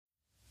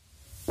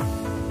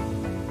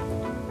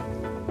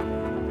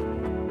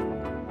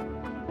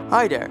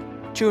Hi there,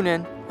 tune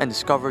in and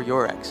discover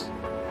your X.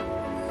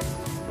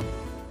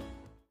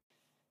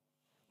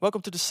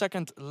 Welcome to the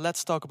second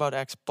Let's Talk About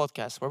X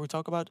podcast, where we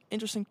talk about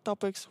interesting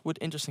topics with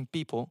interesting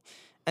people.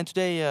 And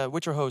today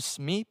with your hosts,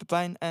 me,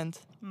 Pepijn, and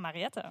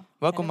Mariette.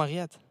 welcome, Hello.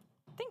 Mariette.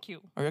 Thank you.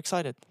 Are you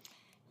excited?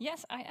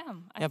 Yes, I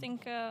am. I Yep.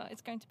 think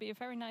it's going to be a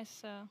very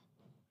nice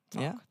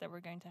talk Yeah? that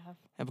we're going to have.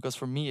 Yeah, because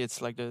for me,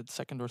 it's like the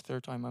second or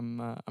third time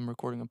I'm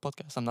recording a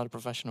podcast. I'm not a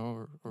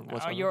professional or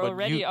whatsoever. You're but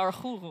already you, our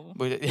guru.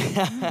 but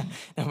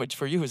no, but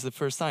for you, it's the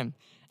first time.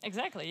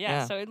 Exactly, yeah.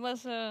 Yeah. So it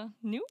was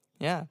new.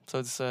 Yeah, so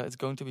it's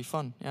going to be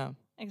fun. Yeah.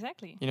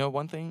 Exactly. You know,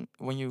 one thing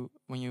when you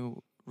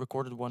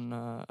recorded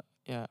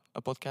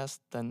a podcast,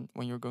 then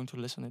when you're going to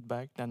listen it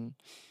back, then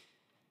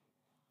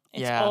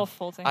It's yeah,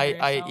 awful to hear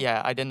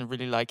yourself. I didn't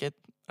really like it.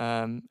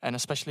 And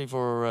especially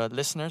for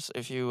listeners,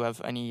 if you have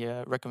any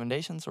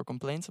recommendations or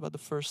complaints about the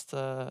first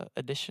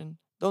edition,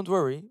 don't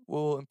worry,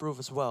 we'll improve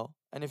as well.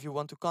 And if you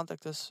want to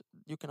contact us,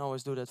 you can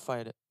always do that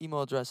via the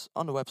email address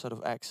on the website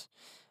of X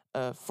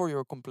for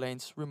your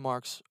complaints,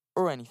 remarks,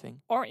 or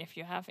anything. Or if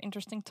you have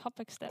interesting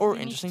topics that Or we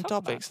interesting need to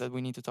talk topics about. that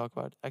we need to talk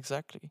about.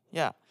 Exactly.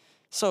 Yeah.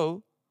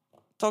 So,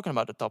 talking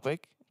about the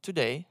topic,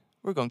 today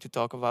we're going to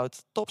talk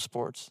about top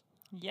sports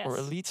Yes. or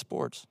elite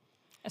sports.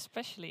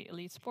 Especially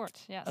elite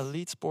sports, yes.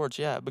 Elite sports,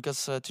 yeah,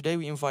 because today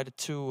we invited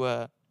two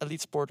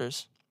elite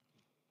sporters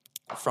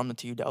from the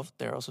TU Delft.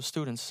 They're also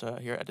students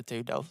here at the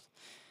TU Delft.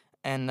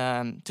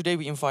 And today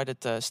we invited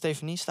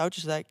Stephanie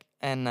Stoutjesdijk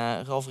and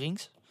Ralf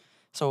Rinks.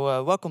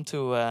 So welcome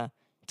to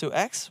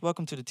X.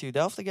 Welcome to the TU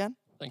Delft again.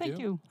 Thank Thank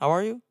you. you. How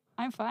are you?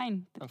 I'm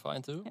fine. I'm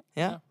fine too. Yeah.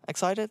 Yeah? Yeah.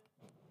 Excited?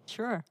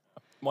 Sure.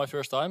 My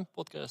first time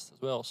podcast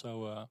as well,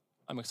 so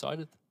I'm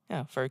excited.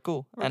 Yeah, very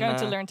cool. We're going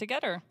to learn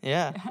together.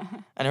 Yeah.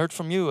 And I heard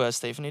from you,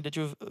 Stephanie, that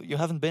you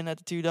haven't been at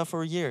the TU Delft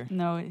for a year.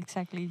 No,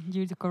 exactly.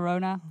 Due to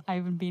Corona, I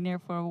haven't been here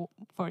for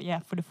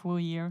the full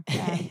year.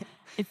 And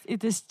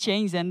it has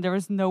changed, and there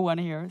is no one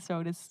here,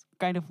 so that's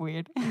kind of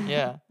weird.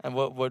 Yeah. And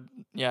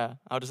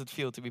how does it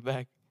feel to be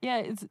back?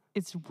 Yeah,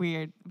 it's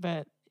weird,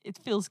 but it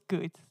feels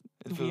good.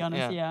 To be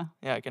honest, yeah.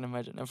 Yeah, I can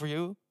imagine. And for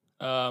you?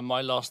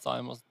 My last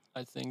time was,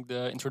 I think,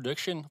 the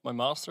introduction of my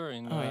master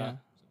in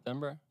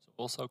September. So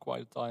also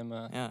quite a time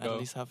Yeah, ago. at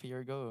least half a year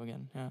ago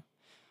again. Yeah.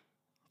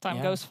 Time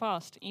Yeah. goes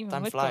fast, even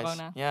Time with flies.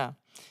 Corona. Yeah.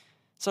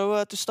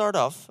 So to start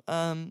off,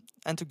 and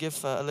to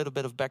give a little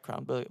bit of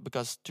background,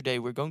 because today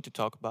we're going to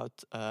talk about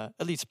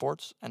elite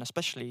sports, and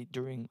especially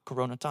during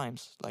Corona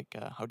times, like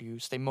how do you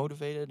stay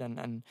motivated,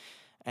 and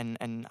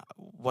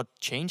what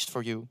changed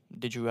for you?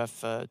 Did you have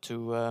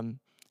to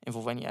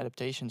involve any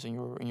adaptations in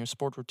your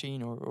sport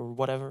routine or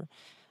whatever?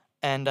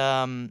 And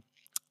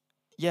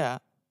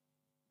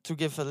to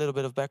give a little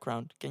bit of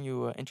background, can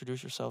you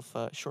introduce yourself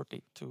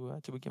shortly to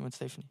begin with,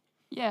 Stephanie?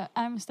 Yeah,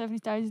 I'm Stephanie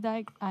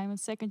Thuisdijk. I'm a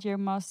second-year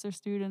master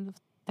student of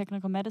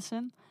technical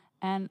medicine,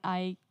 and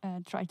I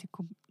try to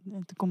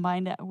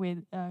combine that with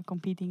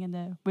competing in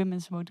the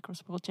Women's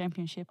Motocross World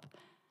Championship.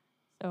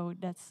 So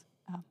that's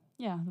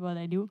what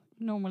I do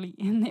normally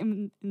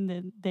in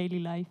the daily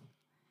life.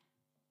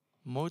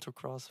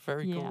 Motocross,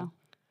 very Yeah. cool.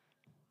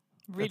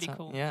 Really That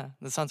cool. Yeah,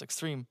 that sounds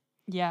extreme.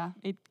 Yeah,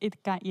 it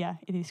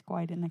is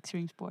quite an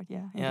extreme sport.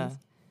 Yeah, it Yeah. is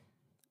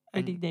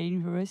pretty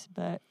dangerous,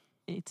 but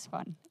it's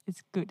fun.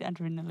 It's good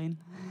adrenaline.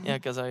 Yeah,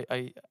 because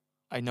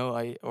I know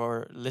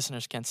our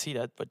listeners can't see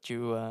that, but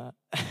you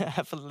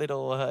have a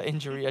little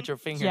injury at your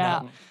finger Yeah.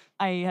 now.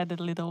 I had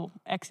a little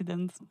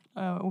accident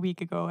a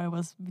week ago. I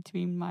was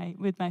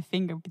with my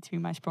finger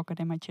between my sprocket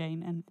and my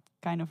chain, and it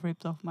kind of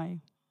ripped off my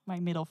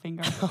middle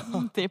finger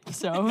tip.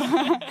 So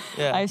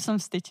Yeah. I have some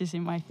stitches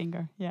in my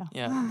finger. Yeah.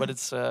 Yeah, but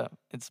it's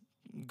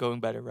going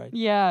better, right?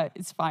 Yeah,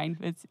 it's fine.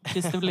 It's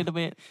just a little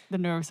bit. The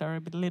nerves are a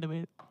little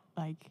bit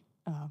like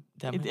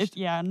Damaged?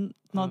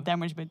 not Oh.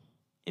 damaged, but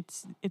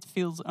it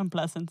feels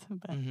unpleasant.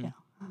 But Mhm. yeah.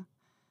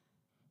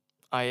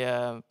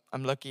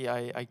 I'm lucky.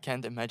 I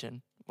can't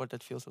imagine what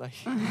that feels like.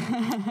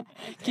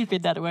 Keep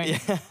it that way.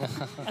 Yeah,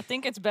 I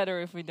think it's better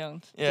if we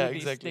don't Yeah, do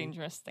these exactly.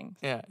 dangerous things.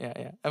 yeah.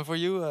 And for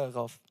you,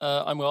 Ralf?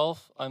 I'm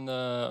Ralf. I'm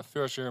the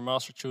first year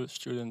master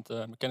student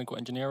mechanical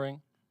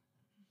engineering,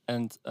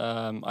 and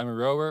I'm a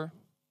rower.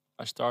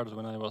 I started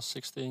when I was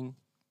 16,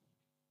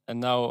 and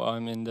now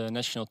I'm in the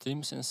national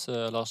team since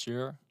last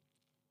year,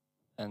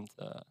 and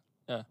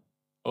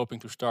hoping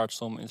to start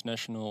some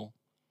international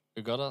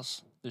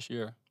regattas this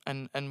year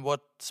And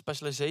what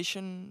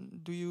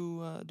specialization do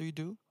you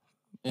do?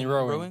 in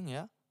rowing.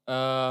 Yeah.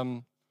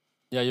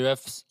 You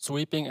have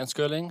sweeping and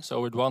sculling,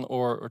 so with one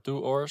oar or two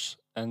oars.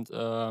 And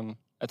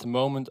at the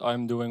moment,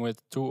 I'm doing with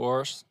two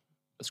oars.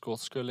 It's called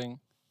sculling,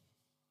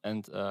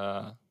 and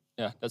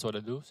that's what I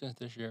do since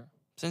this year.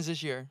 Since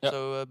this year. Yeah.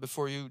 So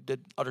before you did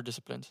other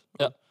disciplines.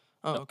 Yeah.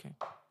 Oh, Yeah. okay.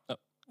 Yeah.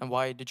 And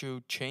why did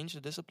you change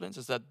the disciplines?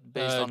 Is that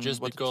based on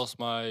Just what the because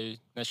my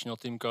national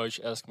team coach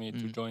asked me to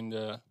Mm. join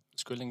the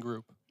sculling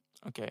group.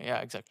 Okay,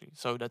 yeah, exactly.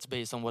 So that's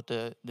based on what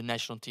the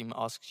national team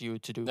asks you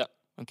to do. Yeah.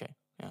 Okay,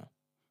 yeah.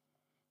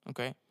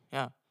 Okay,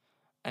 yeah.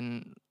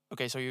 And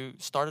okay, so you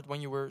started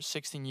when you were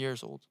 16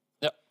 years old.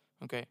 Yeah.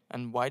 Okay,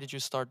 and why did you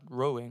start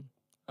rowing?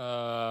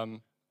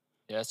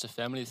 Yeah, it's a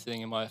family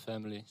thing in my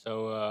family.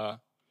 So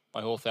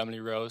my whole family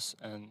rows,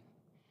 and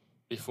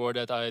before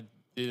that I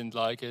didn't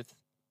like it.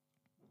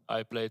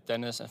 I played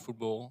tennis and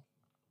football,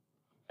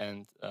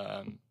 and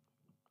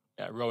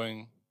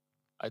rowing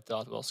I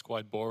thought was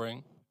quite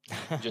boring.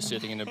 Just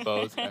sitting in a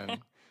boat and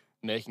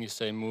making the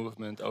same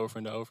movement over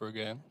and over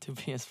again. To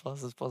be as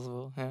fast as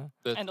possible. Yeah.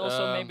 But, And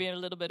also maybe a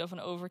little bit of an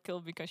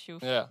overkill because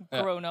you've yeah,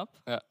 grown up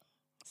yeah.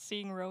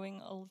 seeing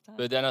rowing all the time.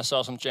 But then I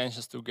saw some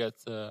chances to get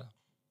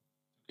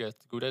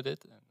good at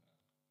it. And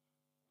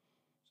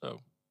so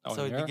now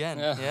So I'm it here. began,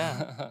 yeah.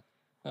 Yeah.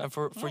 And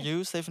for Nice.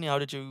 you, Stephanie, how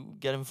did you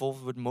get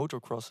involved with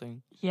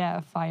motocrossing?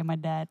 Yeah, via my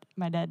dad.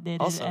 My dad did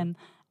Also. it, and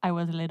I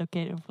was a little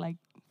kid of like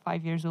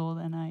 5 years old,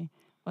 and I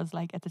was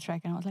like at the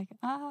track, and I was like,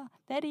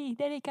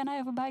 daddy, can I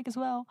have a bike as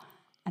well?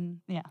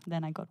 And yeah,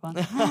 then I got one.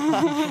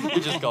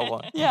 You just got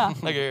one. Yeah.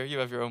 Like here, you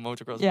have your own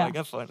motocross Yeah. bike.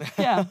 Have fun.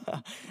 Yeah,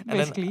 And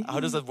basically. then how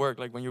does that work?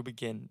 Like when you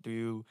begin, do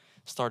you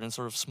start in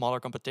sort of smaller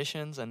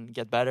competitions and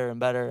get better and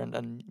better, and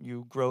then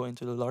you grow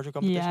into the larger Yeah,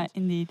 competitions?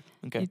 indeed.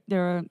 Okay.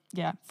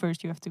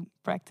 First you have to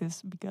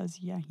practice because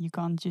you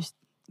can't just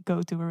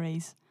go to a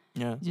race.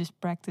 Yeah. Just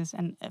practice,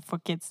 and for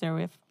kids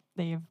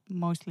they have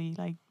mostly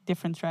like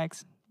different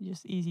tracks,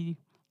 just easy,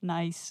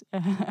 nice,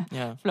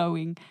 Yeah.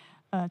 flowing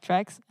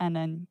tracks. And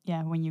then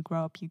when you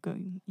grow up, you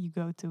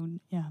go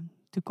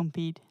to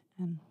compete,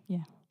 and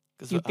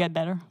 'Cause you get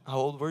better. how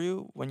old were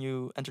you when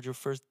you entered your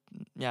first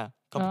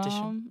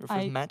competition, your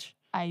first match?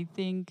 I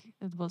think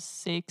it was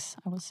 6.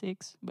 I was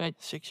 6, but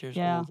 6 years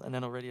Yeah. old, and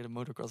then already had a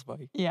motocross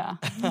bike. yeah,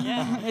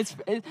 Yeah. it's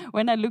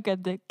when I look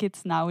at the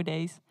kids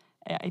nowadays,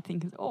 I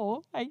think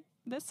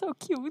that's so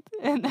cute.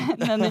 And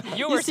then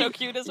You were so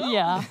cute as well.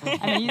 Yeah,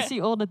 and then you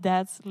see all the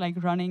dads like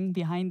running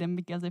behind them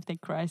because if they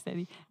crash,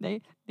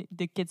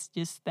 the kids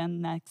just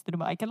stand next to the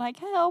bike and like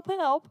help,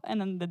 and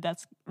then the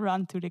dads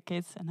run to the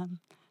kids and then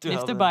To lift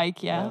help the them.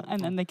 bike, and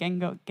then they can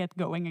get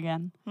going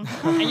again.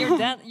 And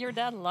your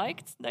dad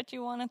liked that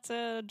you wanted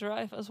to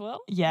drive as well?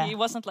 Yeah. He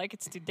wasn't like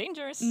it's too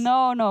dangerous.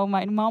 No,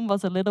 my mom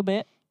was a little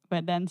bit,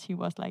 but then she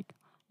was like,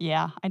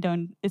 yeah, I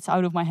don't. It's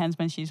out of my hands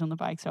when she's on the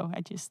bike, so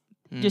I just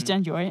Mm.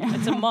 enjoy.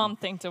 It's a mom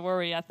thing to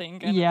worry, I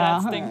think, and Yeah. a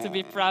dad's thing to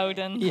be proud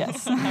and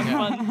Yes. have Yeah.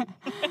 fun.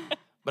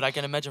 But I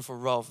can imagine for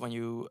Ralph, when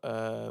you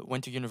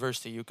went to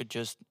university, you could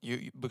just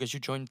because you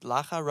joined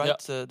LAGA, right?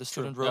 The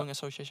Student True, Rowing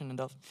Association in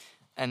Delft,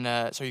 and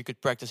so you could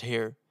practice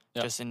here,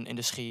 Yeah. just in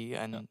the ski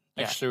and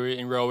yeah. Actually,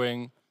 in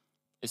rowing,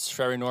 it's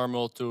very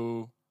normal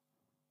to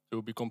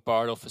become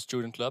part of a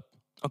student club.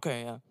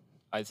 Okay, yeah.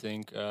 I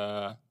think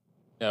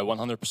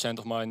 100%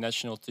 of my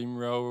national team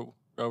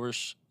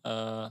rowers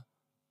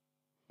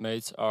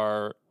mates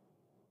are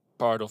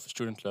part of a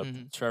student club.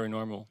 Mhm. It's very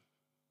normal.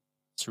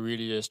 It's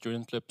really a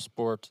student club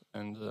sport,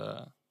 and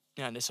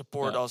Yeah, and they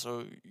support Yeah.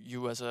 also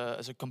you as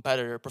a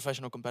competitor,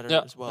 professional competitor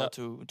Yeah, as well,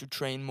 yeah. to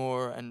train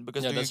more and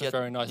because yeah, do you that's a get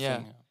very nice yeah,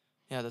 thing.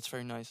 yeah, that's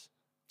very nice.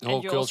 The And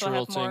whole you also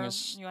cultural had thing more,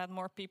 is you had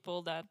more people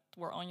that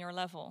were on your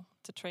level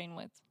to train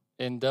with.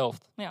 in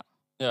Delft. Yeah.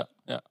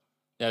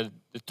 Yeah.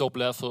 The top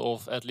level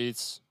of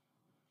athletes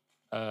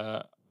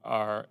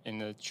are in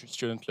the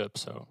student club.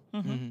 So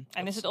Mhm.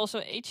 And is it also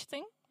age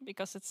thing?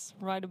 Because it's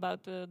right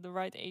about the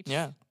right age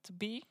Yeah. to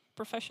be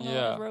professional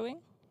Yeah. at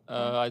rowing?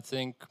 I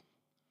think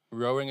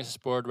rowing is a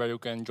sport where you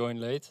can join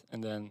late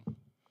and then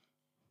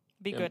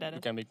Be good at you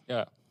it. can be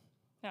Yeah.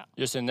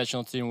 Just in the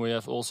national team, we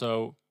have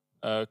also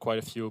quite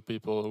a few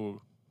people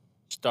who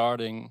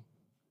starting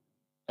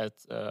at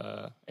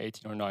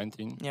 18 or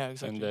 19, Yeah,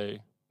 exactly. and they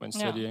went Yeah,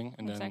 studying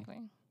and Exactly.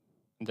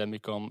 then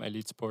become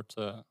elite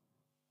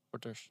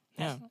sporters.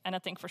 Yeah. And I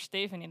think for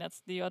Stephanie,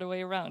 that's the other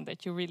way around.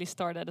 That you really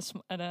start at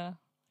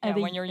I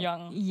when think, you're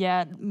young.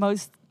 Yeah,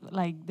 most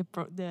like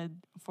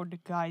for the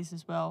guys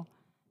as well.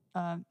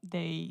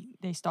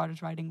 They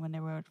started riding when they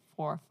were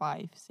 4,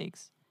 5,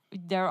 6.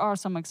 There are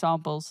some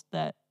examples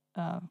that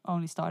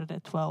only started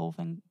at 12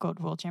 and got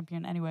world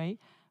champion anyway,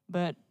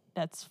 but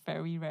that's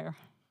very rare.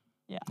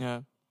 Yeah.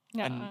 Yeah.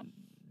 And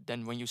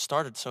then when you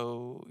started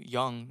so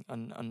young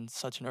on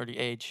such an early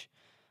age,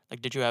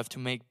 like did you have to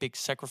make big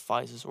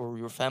sacrifices or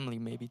your family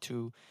maybe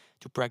to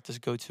practice,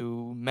 go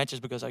to matches?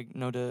 Because I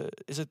know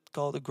is it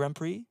called a Grand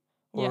Prix?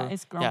 Yeah,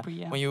 it's Grand Prix.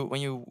 Yeah,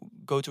 When you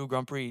go to a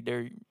Grand Prix,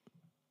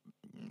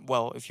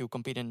 if you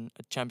compete in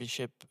a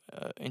championship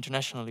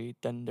internationally,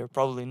 then they're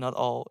probably not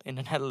all in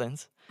the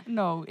Netherlands.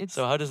 no, it's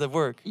So how does that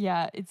work?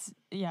 it's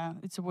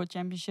a world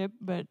championship,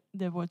 but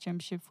the world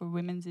championship for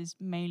women's is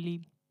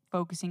mainly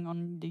focusing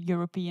on the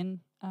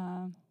European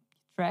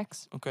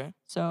tracks. Okay.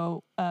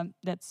 So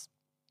that's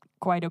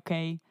quite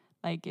okay.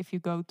 Like if you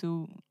go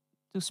to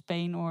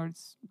Spain or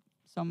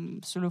some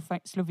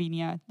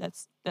Slovenia,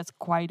 that's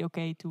quite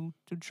okay to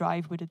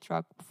drive with a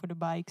truck for the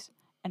bikes.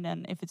 And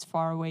then if it's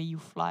far away, you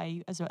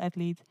fly as an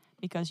athlete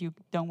because you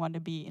don't want to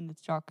be in the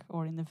truck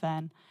or in the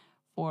van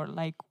for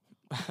like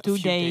A 2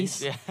 few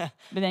days. Yeah.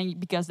 But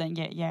then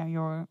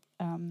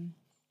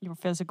your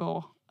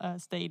physical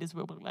status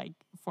will be like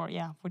for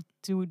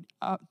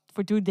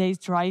 2 days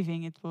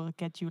driving, it will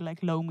get you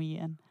like loamy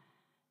and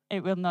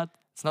it will not.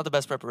 It's not the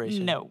best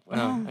preparation. No.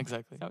 No,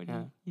 exactly. So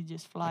yeah. you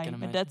just fly. can But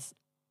imagine. that's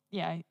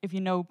if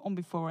you know on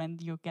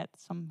beforehand, you get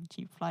some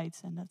cheap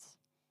flights, and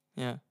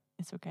Yeah.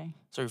 it's okay.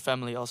 So your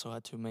family also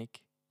had to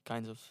make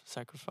kinds of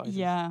sacrifices.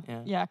 Yeah,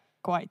 Yeah. yeah,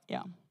 quite,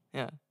 yeah.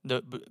 Yeah.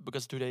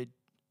 Because do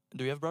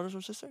you have brothers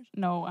or sisters?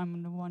 No,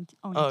 I'm the only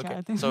Oh,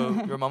 okay. child. So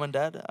your mom and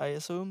dad, I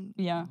assume,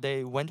 Yeah.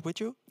 they went with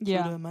you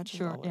Yeah, to the matches.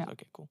 sure, Always? yeah.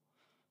 Okay, cool.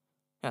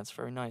 Yeah, it's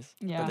very nice.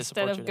 that Yeah. they Instead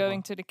support of you that well.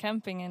 going to the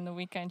camping in the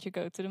weekend, you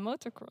go to the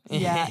motocross.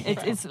 Yeah,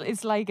 Yeah.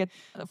 it's like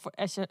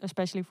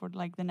especially for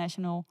like the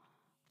national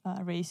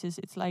races,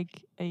 it's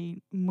like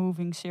a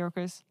moving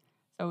circus.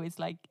 So it's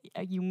like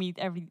you meet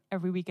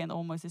every weekend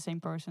almost the same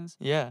persons.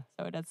 Yeah.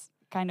 So that's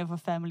kind of a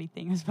family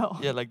thing as well.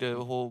 Yeah, like the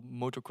whole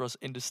motocross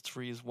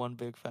industry is one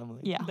big family.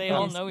 Yeah, They that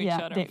all is- know each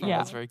yeah, other they- from yeah,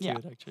 That's very yeah.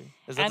 cute, actually.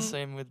 Is that the And-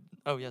 same with?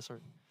 Oh, yeah.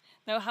 Sorry.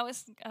 Now, how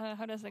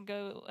does it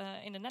go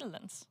in the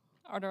Netherlands?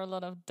 Are there a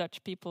lot of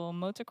Dutch people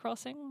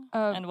motocrossing?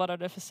 And what are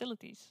the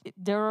facilities?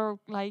 There are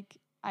like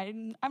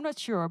I'm not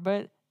sure,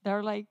 but there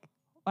are like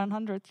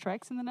 100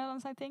 tracks in the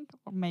Netherlands, I think,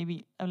 or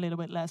maybe a little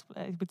bit less. But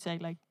I would say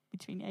like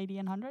between 80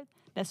 and 100.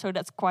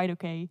 That's quite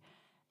okay,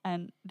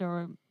 and there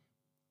are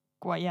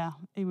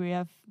we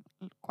have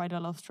quite a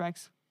lot of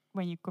tracks.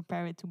 When you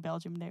compare it to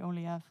Belgium, they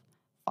only have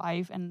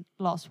 5, and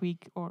last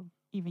week or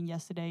even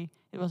yesterday,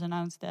 it was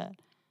announced that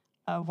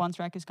one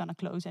track is gonna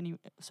close,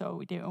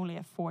 so they only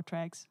have 4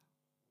 tracks.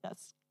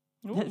 That's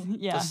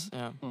yeah.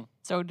 Yeah.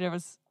 So there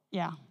was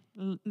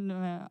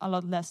a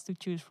lot less to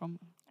choose from.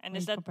 And when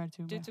is that compared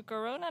to due to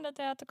Corona that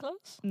they had to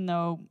close?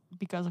 No,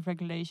 because of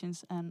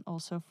regulations and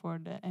also for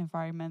the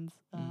environment.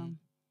 Funny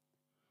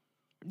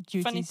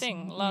duties.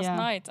 thing, last Yeah.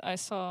 night I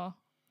saw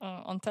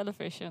on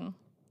television,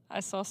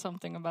 I saw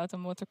something about a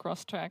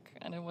motocross track,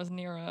 and it was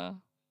near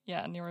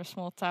a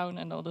small town,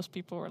 and all those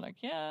people were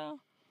like, "Yeah,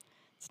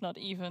 it's not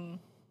even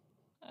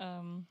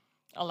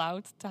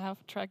allowed to have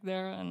a track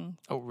there," and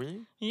Oh,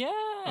 really?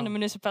 and the Oh.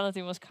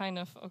 municipality was kind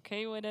of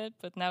okay with it,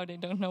 but now they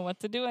don't know what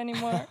to do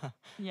anymore.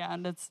 Yeah,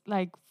 and that's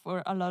like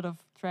for a lot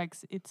of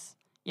tracks, it's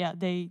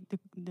the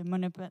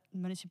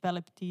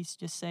municipalities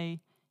just say,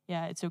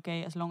 it's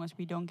okay as long as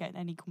we don't get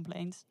any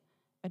complaints.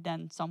 But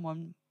then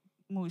someone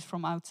moves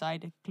from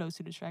outside close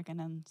to the track, and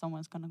then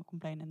someone's gonna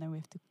complain, and then we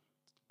have to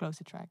close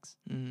the tracks.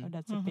 So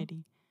that's a Mhm.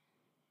 pity.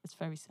 It's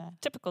very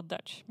sad. Typical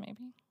Dutch,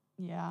 maybe.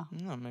 Yeah,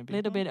 No, a maybe.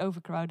 little bit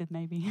overcrowded,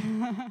 maybe.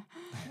 There's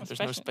no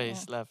Especially-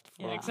 space left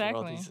for, Yeah. for all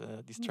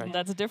Exactly. these tracks.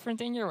 That's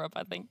different in Europe,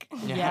 I think.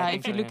 Yeah, I think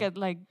if you so, look yeah. at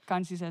like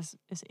countries as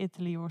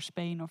Italy or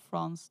Spain or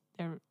France,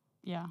 there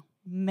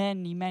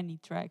many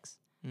tracks,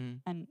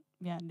 and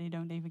they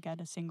don't even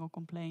get a single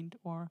complaint,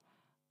 or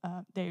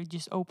they're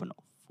just open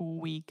a full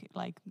week,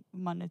 like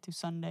Monday to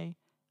Sunday,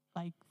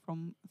 like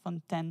from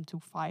 10 to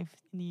 5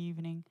 in the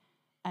evening,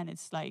 and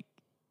it's like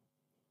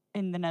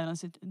in the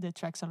Netherlands the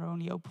tracks are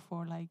only open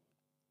for like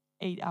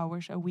 8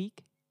 hours a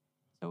week,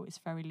 so it's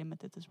very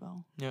limited as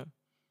well. Yeah,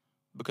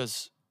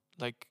 because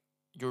like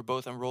you're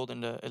both enrolled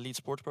in the elite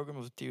sports program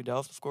of TU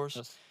Delft, of course,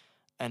 Yes.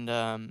 and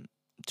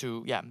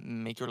to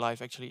make your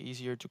life actually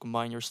easier to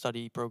combine your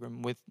study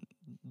program with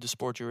the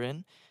sport you're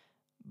in.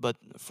 But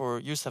for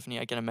you, Stephanie,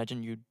 I can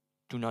imagine you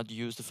do not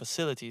use the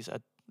facilities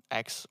at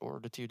X or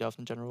the TU Delft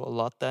in general a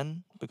lot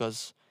then,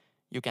 because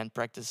you can't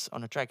practice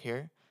on a track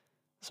here.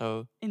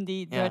 So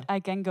Indeed, Yeah. but I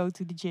can go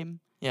to the gym.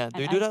 yeah,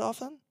 do And you do I- that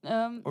often,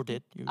 or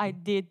did you? I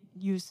did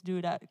used to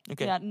do that.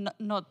 Okay. Yeah,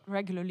 not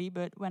regularly,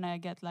 but when I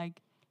get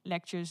like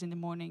lectures in the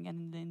morning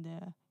and in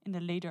the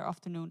later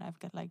afternoon, I've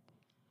got like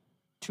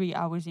 3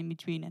 hours in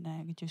between, and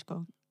I could just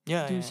go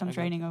do some I got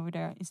training you. over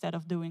there instead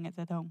of doing it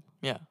at home.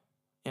 Yeah,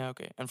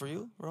 okay. And for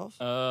you, Rolf?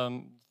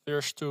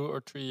 First 2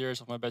 or 3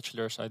 years of my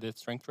bachelor's, I did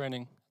strength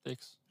training.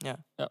 Thanks. Yeah.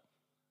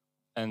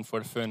 And for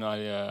the fun,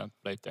 I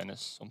played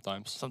tennis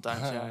sometimes.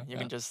 Sometimes, yeah, you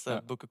can just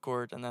book a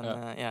court and then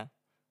Yeah.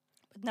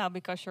 But now,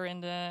 because you're in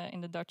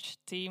the Dutch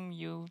team,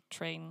 you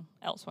train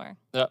elsewhere.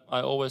 Yeah,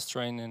 I always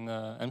train in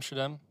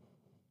Amsterdam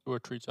 2 or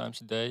 3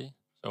 times a day.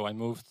 So I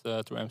moved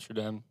to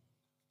Amsterdam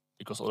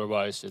because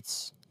otherwise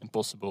it's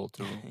impossible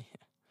to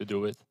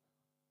do it.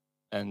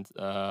 And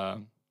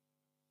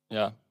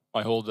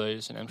my whole day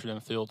is in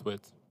Amsterdam filled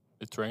with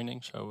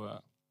training.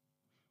 So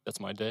that's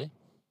my day.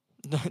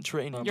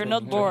 Training. You're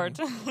not training, bored.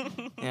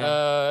 training.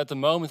 Yeah. At the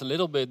moment, a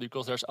little bit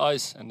because there's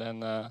ice, and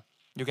then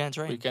You can't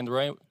train. we can't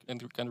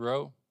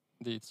row.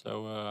 Indeed,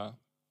 so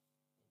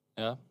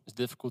it's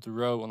difficult to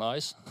row on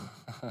ice.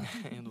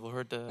 It will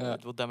hurt the. Yeah.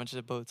 It will damage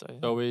the boat.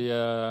 So we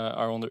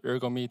are on the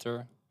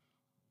ergometer.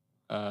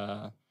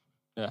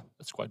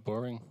 It's quite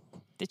boring.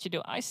 Did you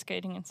do ice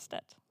skating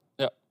instead?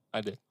 I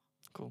did,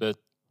 Cool. but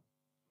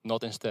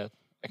not instead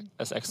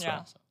as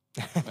extra.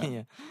 Yeah. So,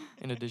 Yeah.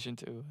 In addition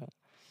to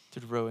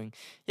the rowing.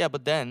 Yeah,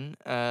 but then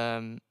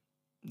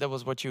that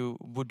was what you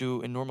would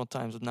do in normal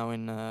times. But now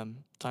in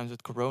times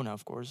with Corona,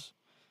 of course,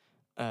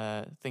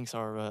 things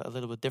are a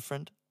little bit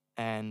different,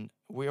 and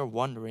we are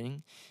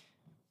wondering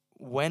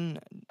when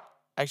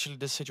actually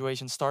this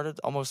situation started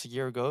almost a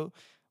year ago.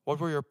 What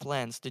were your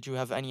plans? Did you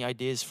have any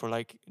ideas for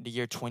like the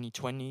year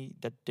 2020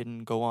 that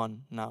didn't go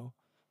on now,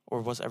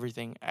 or was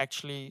everything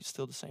actually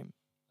still the same?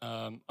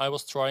 I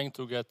was trying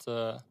to get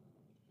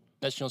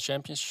national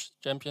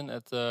champion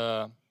at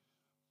the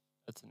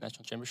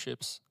national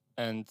championships,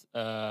 and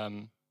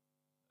 1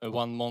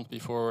 month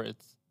before it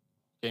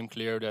became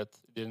clear that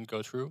it didn't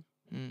go through,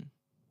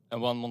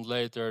 and 1 month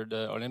later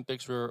the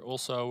Olympics were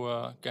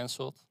also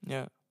cancelled.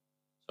 Yeah.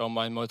 So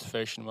my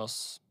motivation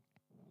was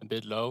a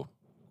bit low,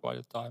 quite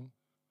a time.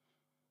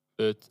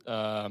 But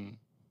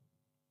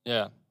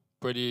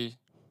pretty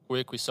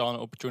quick we saw an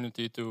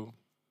opportunity to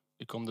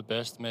become the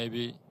best,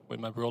 maybe with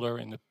my brother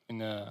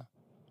in a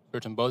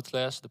certain boat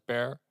class, the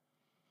pair.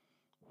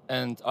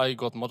 And I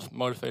got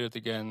motivated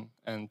again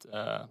and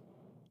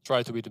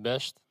tried to be the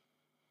best.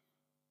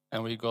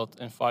 And we got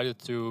invited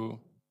to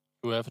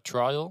have a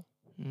trial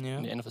in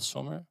the end of the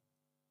summer.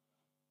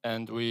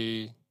 And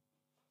we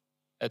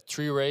had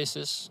 3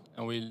 races,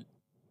 and we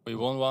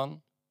won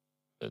one,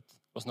 but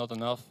it was not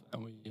enough.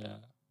 And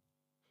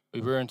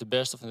we weren't the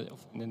best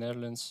in the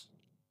Netherlands.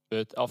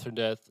 But after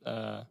that,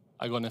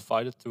 I got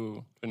invited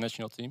to the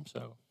national team.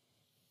 So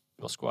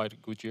it was quite a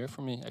good year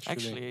for me, actually.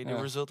 Actually, the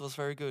result was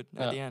very good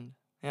at the end.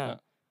 Yeah.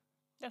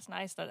 That's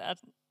nice that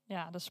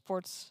the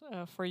sports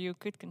for you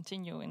could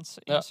continue in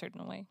a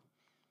certain way.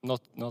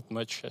 Not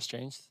much has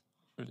changed,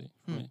 really,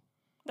 for me.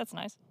 That's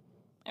nice.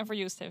 And for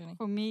you, Stephanie?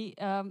 For me,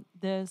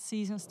 the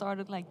season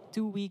started like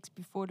 2 weeks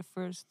before the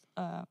first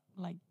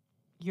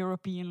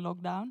European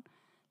lockdown.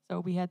 So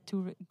we had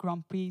 2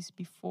 Grand Prix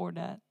before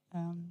that,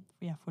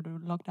 for the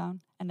lockdown.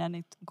 And then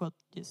it got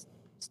just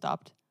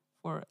stopped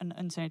for an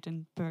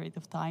uncertain period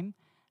of time.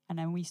 And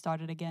then we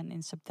started again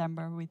in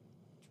September with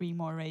 3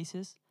 more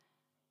races.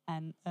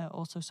 And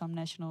also some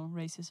national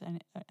races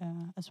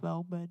as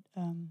well. But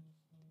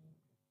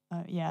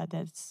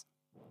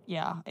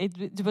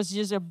it was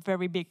just a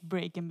very big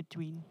break in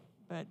between.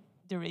 But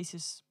the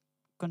races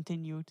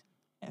continued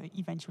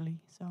eventually.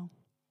 So.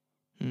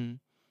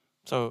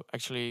 So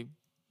actually,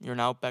 you're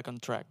now back on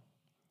track.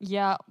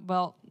 Yeah,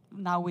 well,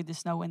 now with the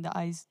snow and the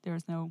ice,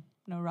 there's no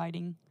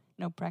riding,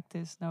 no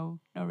practice, no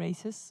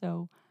races.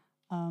 So,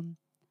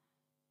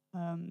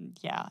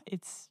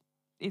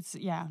 it's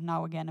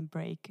now again a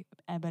break.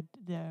 But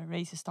the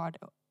races start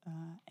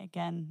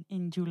again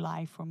in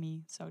July for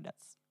me. So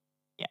that's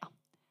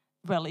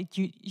Well, it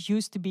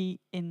used to be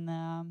in.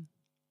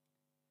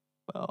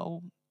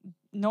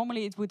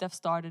 Normally it would have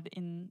started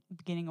in the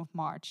beginning of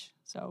March.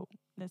 So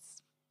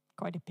that's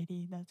quite a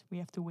pity that we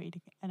have to wait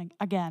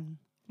again.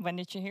 When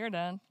did you hear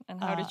that?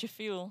 And how did you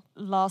feel?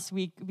 Last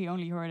week we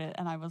only heard it,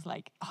 and I was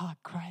like, "Oh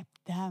crap!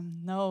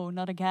 Damn, no,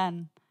 not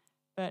again."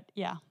 But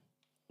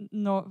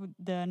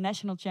the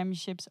national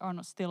championships are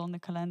not still on the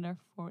calendar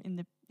for in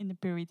the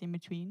period in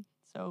between.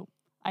 So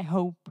I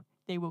hope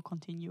they will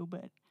continue,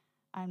 but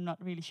I'm not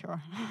really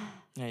sure.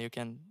 You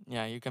can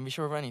be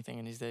sure of anything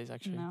in these days,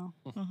 actually. No.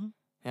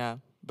 Yeah,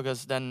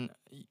 because then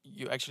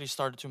you actually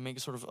started to make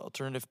sort of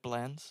alternative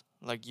plans.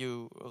 Like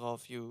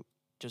Rolf, you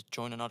just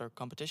joined another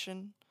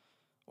competition,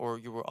 or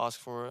you were asked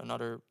for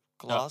another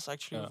class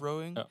of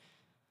rowing. Yeah.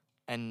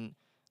 And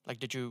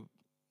did you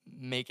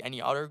make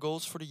any other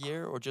goals for the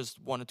year, or just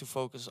wanted to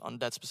focus on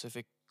that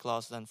specific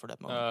class then for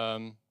that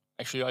moment?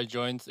 Actually, I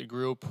joined a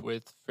group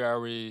with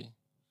very,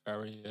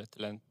 very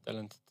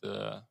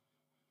talented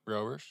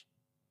rowers,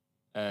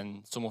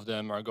 and some of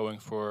them are going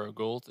for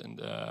gold in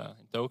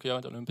Tokyo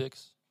at the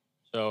Olympics.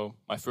 So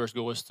my first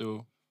goal is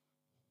to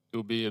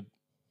be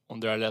on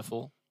their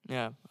level.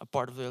 Yeah, a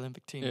part of the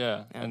Olympic team.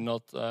 Yeah. And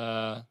not.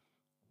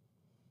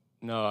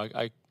 No,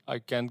 I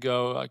can't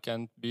go. I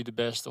can't be the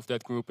best of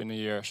that group in a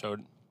year. So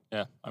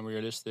I'm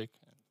realistic.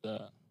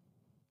 And,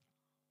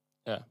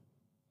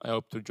 I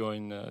hope to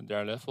join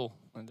their level,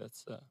 and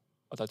that's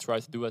what I try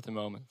to do at the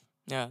moment.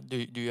 Yeah.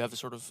 Do you have a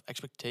sort of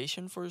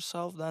expectation for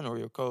yourself then, or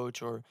your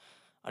coach, or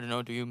I don't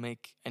know? Do you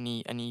make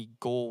any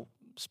goal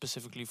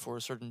specifically for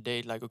a certain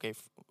date? Like, okay,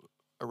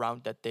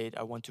 around that date,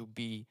 I want to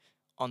be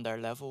on their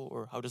level,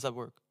 or how does that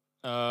work?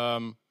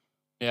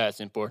 It's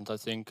important, I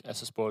think,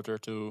 as a sporter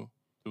to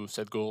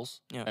set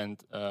goals. Yeah. And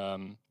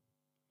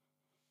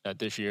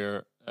this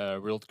year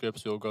World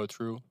Cups will go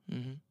through,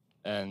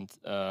 and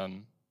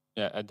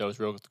at those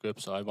World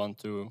Cups I want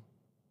to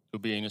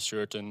be in a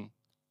certain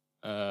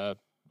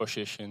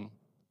position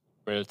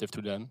relative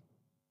to them,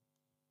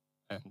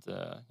 and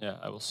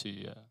I will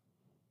see.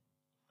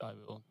 I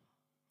will.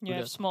 You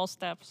have small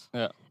steps.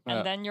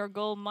 And then your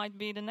goal might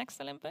be the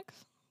next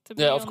Olympics. To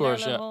be of on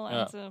course, their level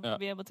and to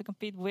be able to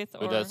compete with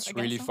but or that's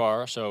against really them.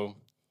 far, so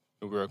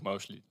we work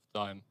mostly of the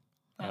time.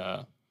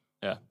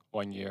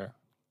 1 year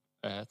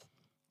ahead.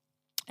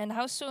 And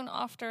how soon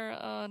after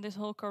this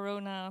whole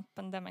corona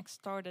pandemic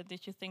started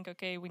did you think,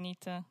 okay, we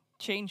need to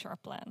change our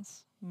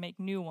plans, make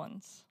new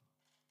ones?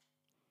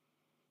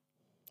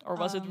 Or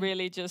was it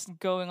really just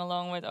going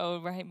along with,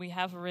 we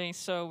have a race,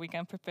 so we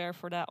can prepare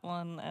for that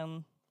one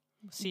and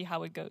see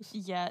how it goes?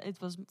 Yeah,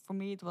 for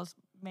me it was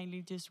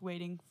mainly just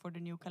waiting for the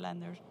new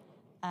calendar,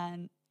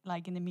 and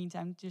in the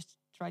meantime just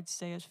try to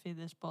stay as fit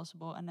as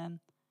possible. And then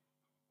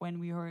when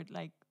we heard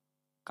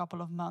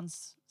couple of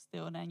months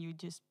still, and then you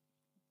just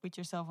put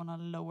yourself on a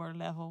lower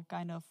level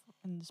kind of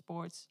in the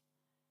sports.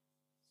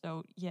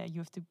 So you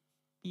have to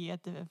be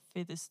at the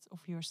fittest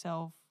of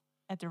yourself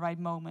at the right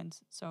moment.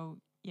 So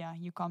yeah,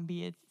 you can't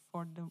be it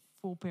for the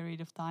full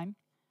period of time.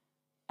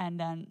 And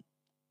then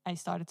I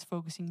started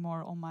focusing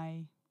more on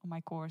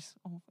my course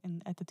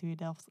at the TU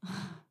Delft.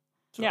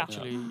 So Yeah.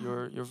 actually, Did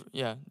You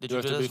you have do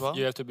to that be as well?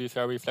 you have to be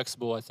very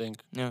flexible, I think,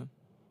 Yeah.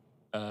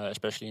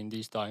 especially in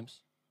these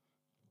times.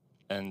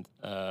 And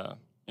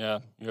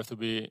you have to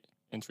be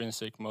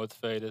intrinsic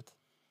motivated,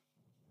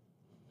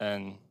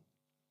 and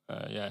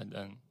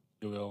then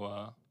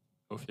you'll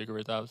figure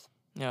it out.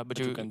 Yeah, but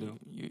What you can do.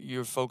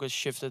 your focus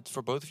shifted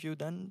for both of you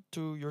then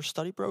to your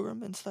study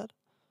program instead,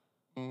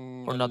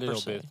 or A not per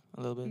little se? bit.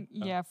 A little bit.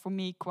 Yeah, for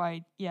me,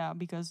 quite. Yeah,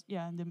 because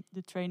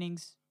the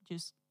trainings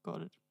just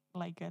got it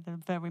like at a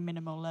very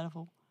minimal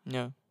level.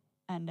 Yeah.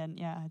 And then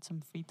I had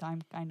some free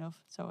time kind of,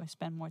 so I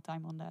spent more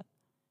time on that.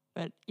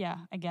 But yeah,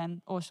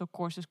 again, also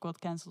courses got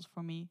cancelled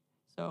for me,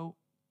 so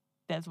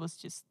that was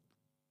just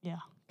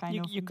kind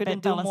You- of you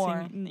couldn't do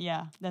balancing. more.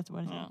 Yeah, that's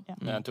what it Yeah. is. Yeah.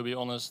 Mm. And to be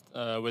honest,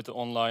 with the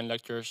online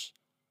lectures,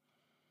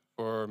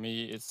 for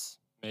me it's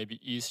maybe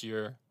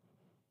easier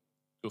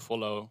to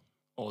follow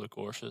all the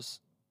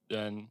courses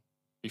than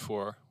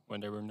before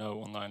when there were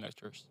no online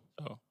lectures.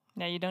 So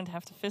Yeah, you don't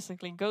have to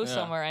physically go Yeah,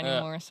 somewhere yeah.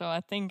 anymore. So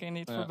I think in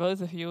it for Yeah.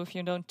 both of you, if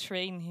you don't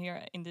train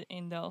here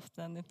in Delft,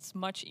 then it's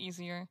much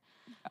easier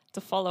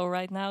to follow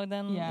right now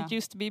than Yeah. it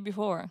used to be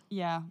before.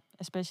 Yeah,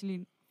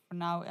 especially for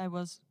now.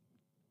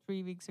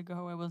 3 weeks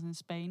ago, I was in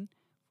Spain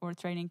for a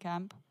training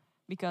camp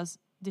because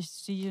the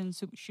season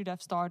should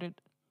have started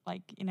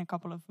like in a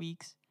couple of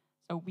weeks.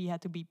 So we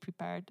had to be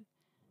prepared.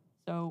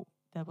 So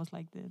that was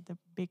like the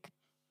big,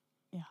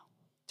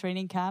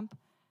 training camp.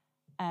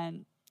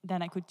 And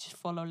then I could just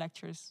follow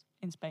lectures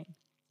in Spain.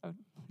 So,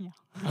 yeah.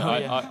 Oh,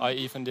 yeah. I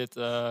even did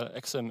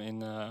exam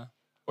in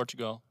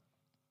Portugal,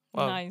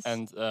 Wow. Nice.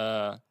 and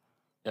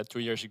 2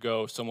 years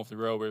ago, some of the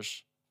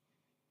rowers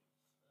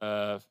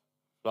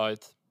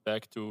flight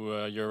back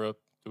to Europe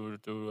to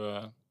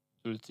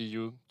the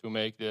TU to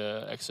make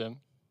the exam,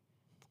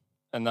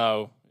 and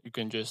now you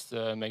can just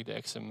make the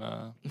exam.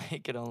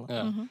 Make it online.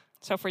 Yeah. Mhm.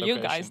 So for you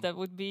guys, Location. that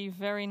would be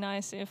very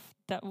nice if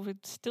that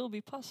would still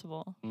be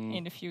possible Mm.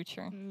 in the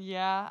future.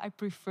 Yeah, I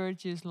prefer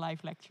just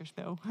live lectures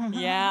though.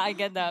 Yeah, I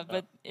get that.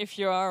 But if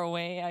you are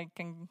away, I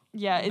can.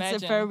 Yeah, it's a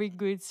Imagine. very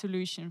good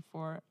solution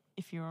for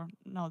if you're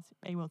not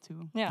able to.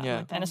 Yeah. Yeah.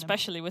 And attend them.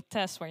 especially with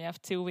tests where you have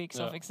 2 weeks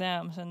of Yeah.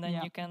 exams, and then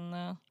Yeah. you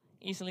can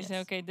easily say,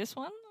 Yes. okay, this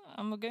one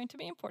I'm going to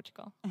be in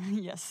Portugal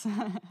Yes.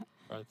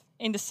 Right.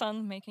 in the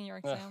sun making your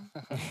exam.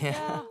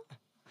 Yeah.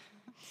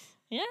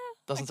 Yeah,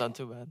 Doesn't sound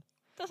too bad.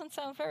 doesn't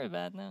sound very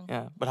bad, no.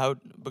 Yeah, but how?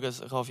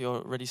 Because Ralph, you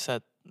already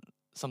said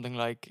something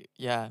like,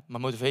 "Yeah, my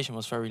motivation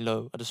was very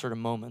low at a certain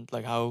moment."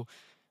 Like, how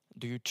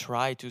do you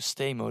try to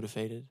stay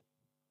motivated?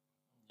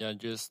 Yeah,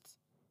 just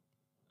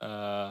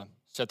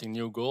setting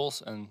new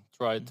goals and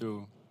try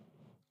to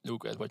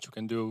look at what you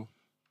can do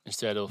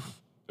instead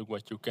of look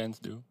what you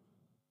can't do,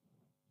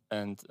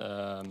 and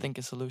Think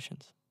in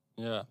solutions.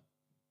 yeah,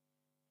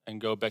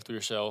 and go back to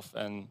yourself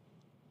and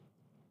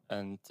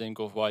think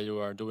of why you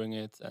are doing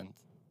it, and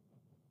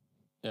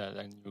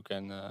then you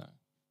can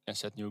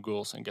set new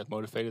goals and get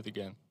motivated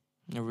again.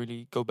 You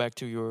really go back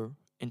to your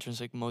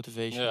intrinsic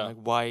motivation. Yeah. Like,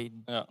 why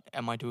Yeah.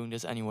 am I doing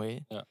this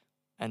anyway? Yeah.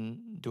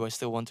 And do I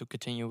still want to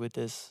continue with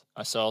this?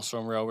 I saw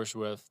some rowers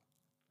who have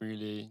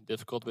really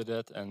difficult with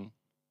that, and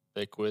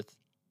they quit.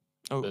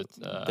 Oh, But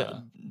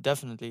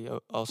definitely.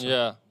 Also.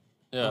 yeah.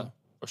 Oh.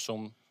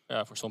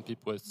 For some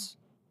people it's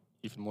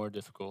even more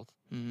difficult.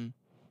 Mhm.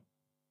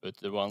 But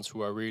the ones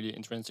who are really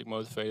intrinsic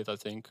motivated, I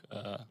think,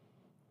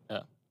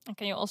 And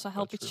can you also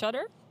help That's each true.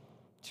 other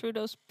through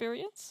those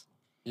periods?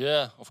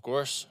 yeah, of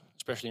course,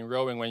 especially in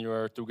rowing when you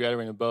are together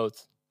in a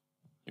boat,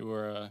 you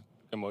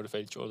can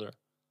motivate each other.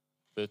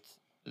 But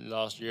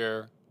last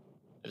year,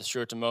 at a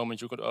certain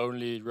moment, you could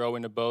only row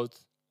in a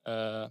boat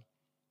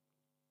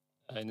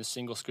in a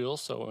single skill,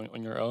 so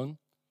on your own.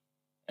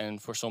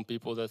 And for some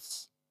people,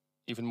 that's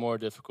even more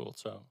difficult.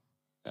 So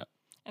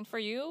And for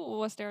you,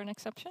 was there an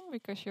exception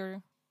because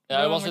you're yeah,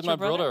 I Rowing was with with my your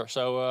brother? brother,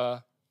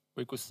 so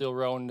we could still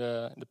row in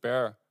the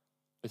pair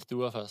with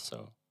two of us. So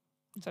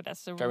so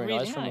that's a very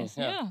really nice for me.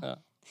 Yeah.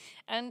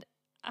 And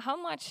how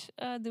much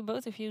do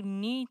both of you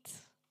need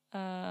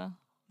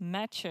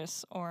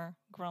matches or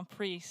Grand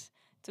Prix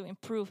to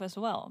improve as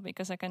well?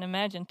 Because I can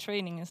imagine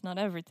training is not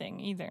everything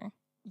either.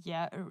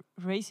 Yeah,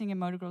 racing in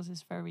motocross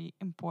is very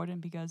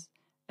important because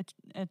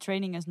a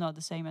training is not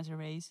the same as a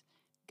race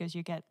because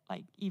you get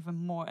like even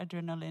more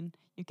adrenaline.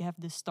 You can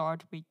have the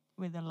start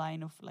with a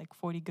line of like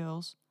 40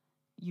 girls.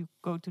 You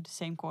go to the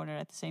same corner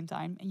at the same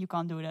time, and you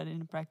can't do that in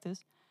the practice.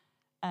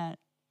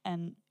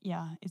 And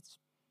yeah, it's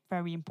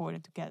very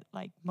important to get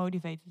like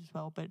motivated as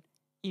well. But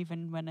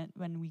even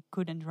when we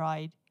couldn't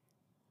ride,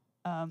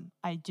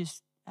 I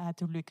just had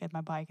to look at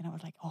my bike and I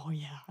was like, oh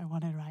yeah, I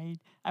want to ride.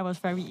 I was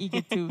very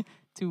eager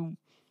to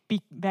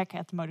be back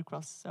at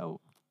motocross. So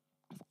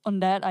on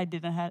that, I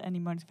didn't have any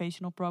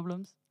motivational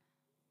problems.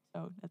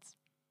 So that's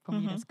for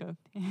me, that's good.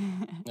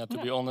 Yeah, to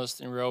be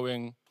honest, in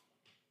rowing,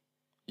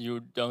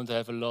 you don't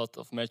have a lot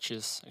of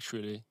matches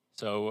actually.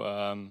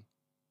 So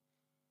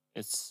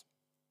it's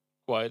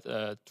quite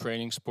a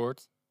training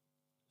sport,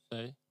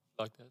 say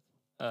like that.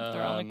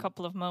 There are only a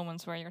couple of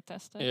moments where you're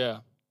tested.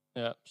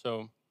 Yeah.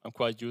 So I'm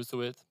quite used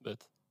to it, but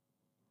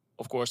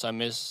of course I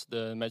miss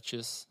the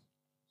matches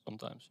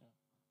sometimes.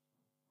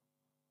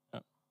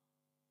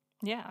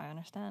 Yeah, I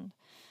understand.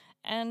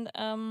 And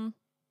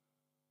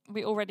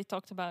we already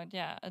talked about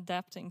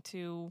adapting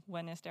to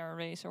when is there a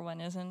race or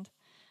when isn't.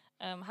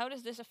 How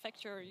does this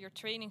affect your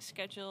training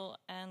schedule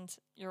and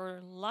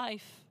your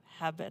life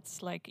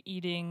habits, like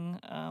eating,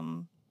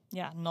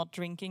 not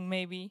drinking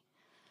maybe?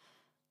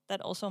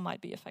 That also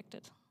might be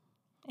affected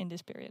in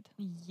this period.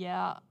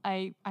 Yeah,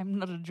 I'm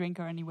not a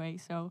drinker anyway,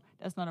 so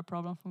that's not a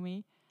problem for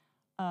me.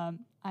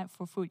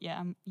 For food,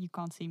 you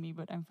can't see me,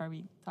 but I'm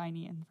very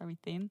tiny and very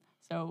thin.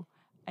 So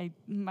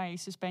my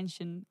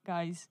suspension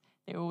guys,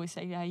 they always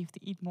say, yeah, you have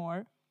to eat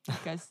more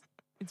because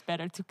it's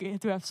better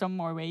to have some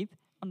more weight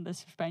on the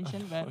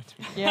suspension. But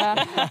yeah,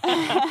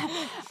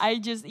 I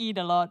just eat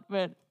a lot,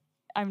 but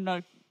I'm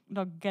not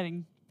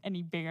getting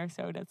any bigger.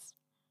 So that's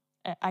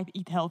I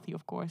eat healthy,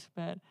 of course,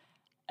 but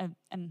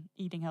and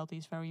eating healthy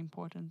is very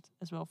important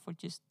as well for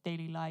just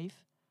daily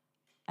life,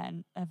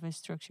 and have a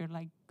structure,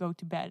 like go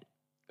to bed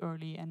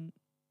early and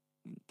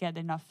get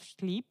enough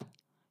sleep.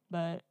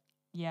 But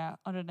yeah,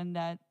 other than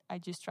that, I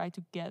just try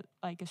to get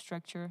like a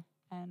structure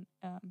and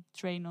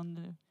train on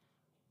the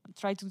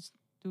try to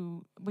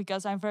do,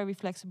 because I'm very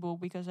flexible,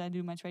 because I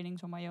do my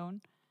trainings on my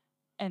own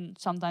and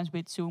sometimes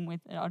with Zoom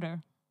with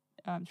other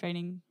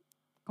training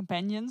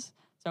companions.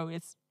 So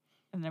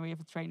and then we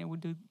have a trainer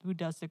who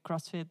does the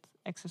CrossFit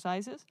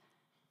exercises,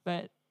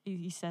 but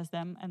he says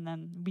them and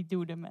then we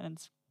do them, and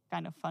it's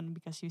kind of fun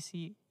because you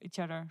see each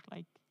other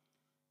like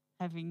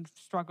having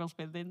struggles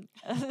with it.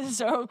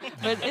 So,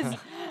 but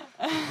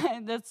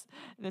it's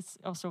that's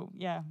also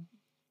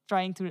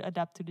trying to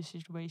adapt to the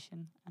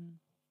situation and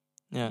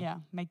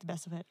make the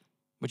best of it.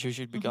 But you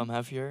should become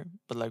heavier.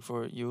 But like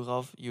for you,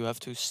 Ralph, you have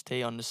to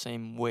stay on the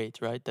same weight,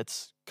 right?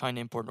 That's kind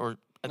of important, or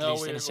at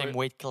least in the same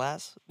weight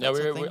class. Yeah,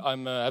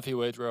 I'm a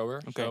heavyweight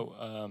rower. Okay.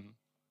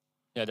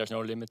 So there's no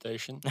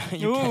limitation.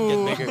 You can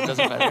get bigger. It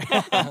doesn't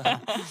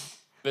matter.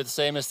 But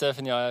same as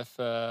Stephanie, I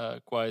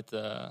have quite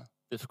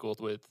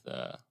difficult with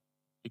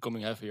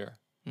becoming heavier.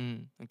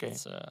 Okay.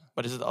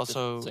 But is it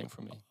also same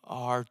for me,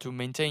 hard to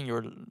maintain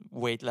your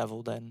weight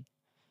level then?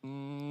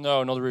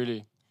 No, not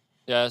really.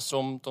 Yeah,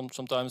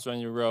 sometimes when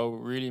you row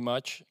really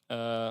much,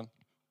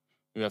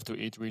 you have to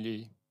eat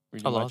really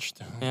much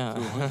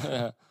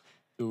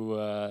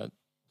to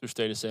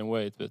stay the same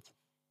weight. But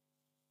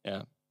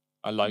yeah,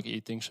 I like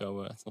eating,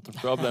 so it's not a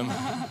problem.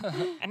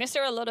 And is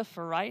there a lot of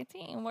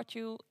variety in what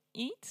you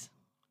eat?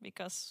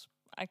 Because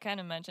I can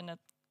imagine that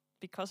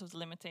because of the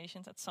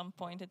limitations, at some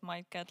point it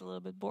might get a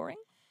little bit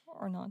boring,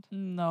 or not?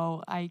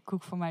 No, I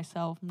cook for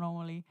myself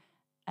normally,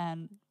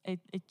 and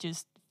it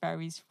just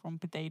varies from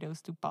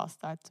potatoes to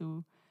pasta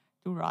to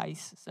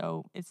rice.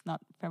 So it's not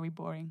very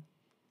boring,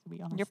 to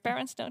be honest. Your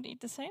parents don't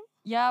eat the same?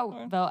 Yeah,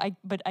 well,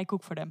 I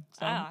cook for them.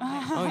 So.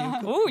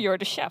 Nice. You're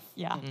the chef.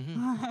 Yeah.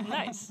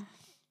 Nice.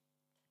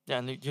 Yeah,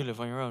 and you live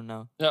on your own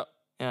now. Yeah.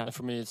 And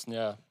for me, it's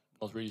not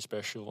really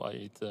special. I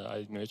eat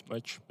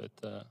much, but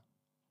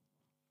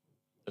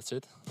that's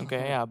it.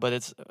 Okay, yeah, but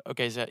it's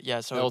okay.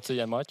 So healthy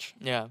and much.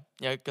 Yeah,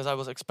 because I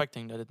was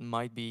expecting that it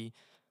might be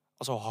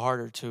also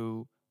harder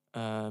to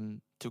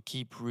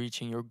keep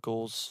reaching your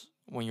goals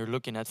when you're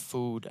looking at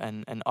food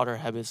and other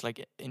habits,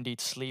 like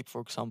indeed sleep,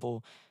 for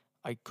example.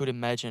 I could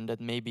imagine that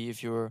maybe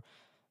if you're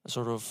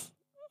sort of,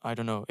 I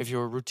don't know, if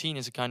your routine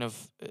is kind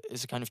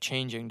of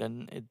changing,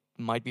 then it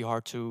might be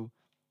hard to,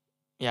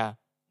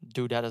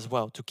 do that as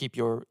well, to keep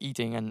your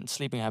eating and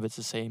sleeping habits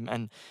the same.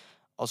 And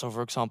also,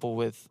 for example,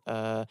 with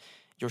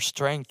your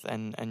strength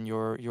and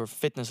your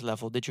fitness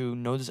level, did you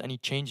notice any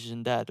changes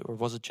in that, or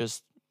was it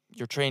just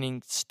your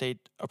training stayed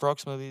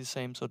approximately the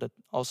same, so that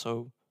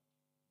also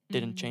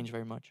didn't change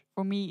very much?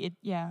 For me,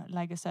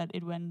 like I said,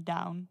 it went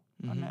down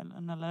on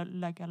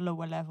a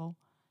lower level,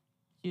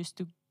 just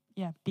to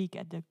peak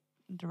at the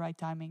right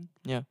timing.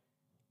 Yeah.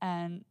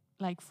 And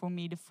like for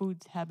me, the food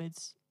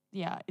habits,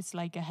 it's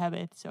like a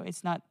habit, so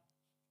it's not.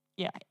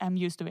 I'm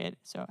used to it,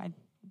 so I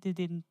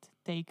didn't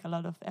take a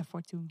lot of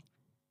effort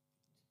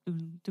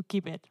to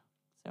keep it.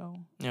 So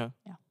yeah,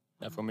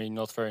 for me,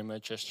 not very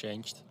much has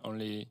changed.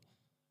 Only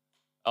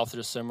after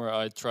the summer,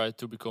 I tried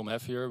to become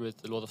heavier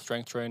with a lot of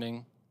strength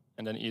training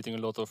and then eating a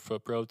lot of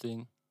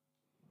protein.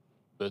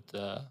 But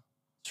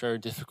it's very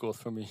difficult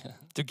for me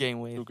to gain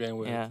weight.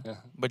 Yeah.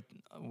 But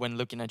when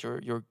looking at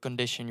your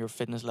condition, your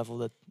fitness level,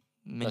 that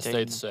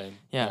stayed the same.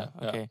 Yeah.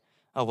 Okay.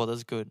 Oh well,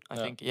 that's good. I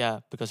think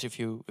because if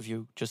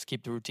you just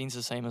keep the routines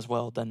the same as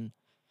well, then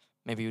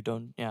maybe you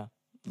don't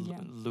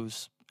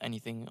lose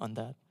anything on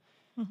that.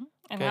 Mm-hmm.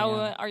 And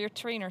how are your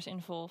trainers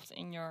involved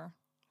in your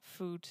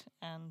food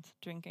and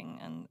drinking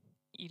and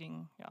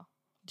eating,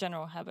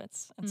 general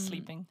habits and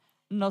sleeping?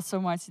 Not so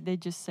much. They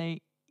just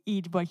say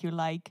eat what you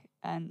like,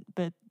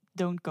 but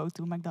don't go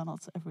to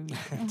McDonald's every week.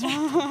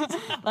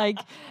 Like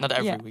not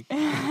every week.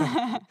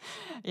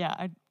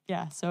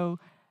 So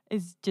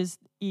it's just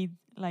eat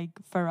like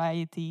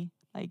variety,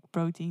 like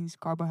proteins,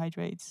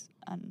 carbohydrates,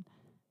 and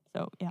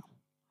So yeah,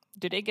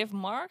 Do they give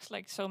marks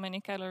like so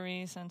many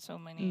calories and so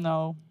many?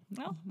 no,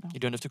 No? You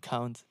don't have to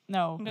count.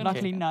 no. Don't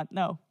Luckily have- not.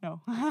 No,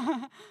 no.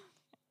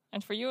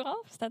 And for you,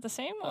 Ralph, is that the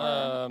same,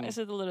 or is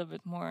it a little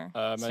bit more?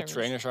 My serious?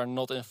 trainers are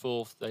not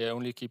involved. They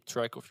only keep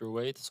track of your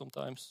weight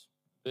sometimes,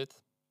 a bit,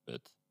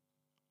 but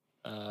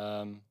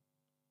and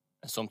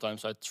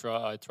sometimes I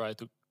try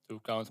to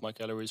count my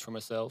calories for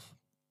myself,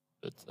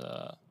 but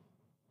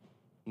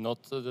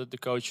not the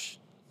coach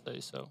say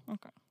so.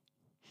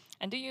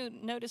 And do you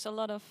notice a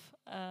lot of?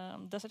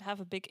 Does it have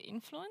a big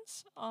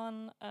influence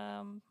on?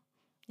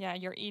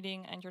 Your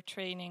eating and your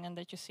training, and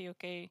that you see,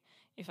 okay,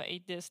 if I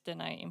eat this, then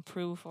I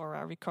improve or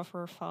I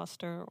recover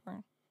faster,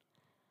 or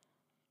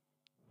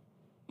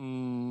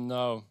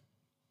No,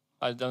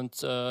 I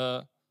don't.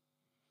 I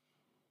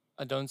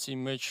don't see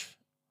much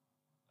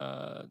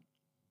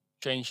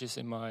changes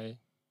in my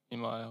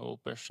whole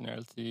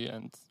personality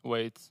and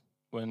weight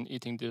when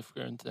eating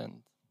different.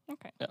 And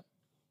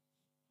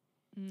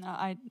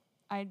No,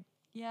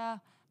 yeah,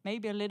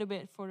 maybe a little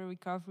bit for the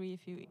recovery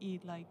if you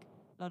eat like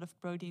a lot of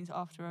proteins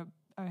after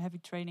a heavy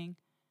training.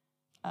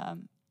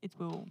 It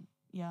will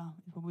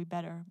be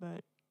better.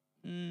 But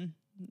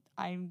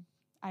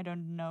I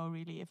don't know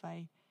really if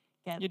I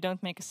get. you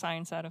don't make a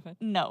science out of it.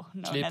 No,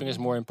 sleeping is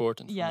more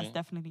important. for Yes, me.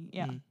 definitely.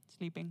 Yeah, Mm.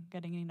 sleeping,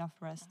 getting enough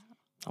rest,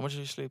 How much do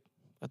you sleep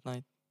at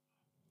night?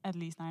 at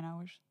least 9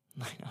 hours.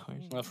 9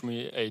 hours. Well, for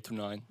me, 8 to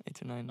 9. 8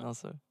 to 9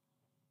 also.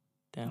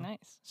 Damn.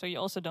 Nice. So you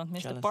also don't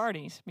miss the Jealous.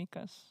 parties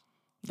because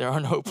There are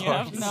no you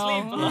have parties. to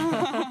sleep a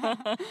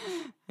lot.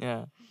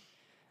 Yeah.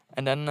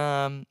 And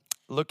then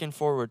looking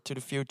forward to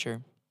the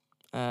future,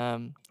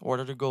 what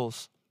are the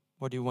goals?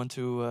 What do you want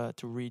to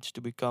reach,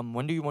 to become?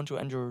 When do you want to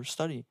end your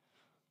study?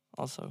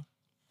 Also,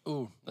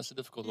 Ooh, that's a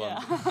difficult Yeah.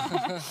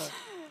 one.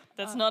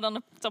 That's not on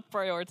the top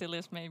priority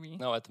list, maybe.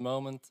 No, at the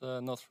moment,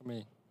 not for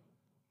me.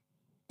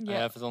 I Yeah.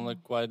 have it on a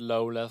quite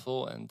low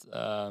level, and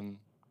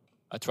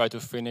I try to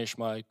finish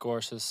my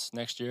courses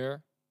next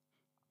year.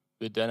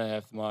 But then I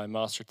have my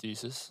master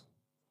thesis,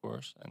 of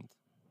course, and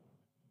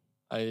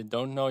I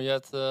don't know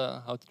yet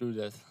how to do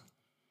that.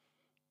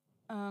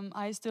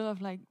 I still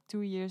have like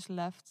 2 years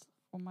left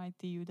for my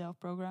TU Delft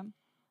program,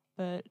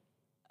 but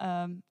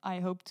I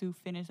hope to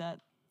finish that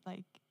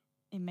like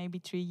in maybe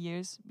 3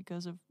 years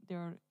because of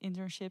their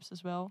internships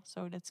as well.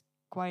 So that's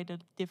quite a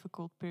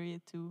difficult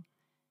period to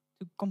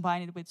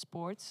combine it with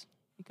sports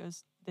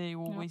because they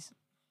always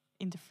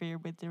interfere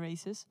with the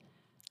races.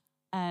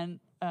 And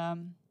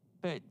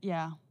but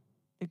yeah,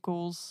 the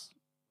goals.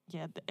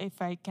 Yeah,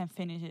 if I can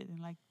finish it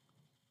in like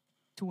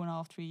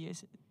 2.5, 3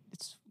 years,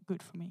 it's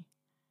good for me.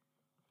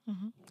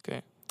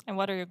 okay. And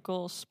what are your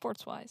goals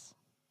sports-wise?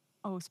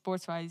 Oh,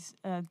 sports-wise,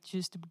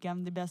 just to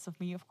become the best of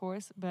me, of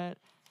course. But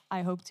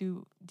I hope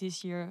to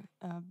this year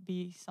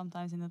be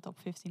sometimes in the top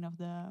 15 of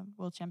the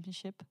World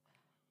Championship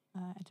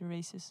at the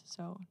races.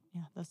 So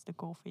yeah, that's the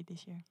goal for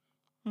this year.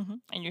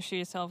 And you see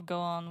yourself go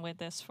on with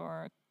this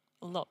for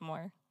a lot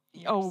more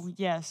years. Oh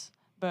yes,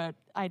 but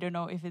I don't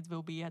know if it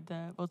will be at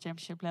the World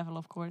Championship level.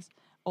 Of course,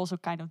 also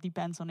kind of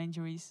depends on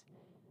injuries.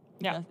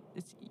 Yeah. Because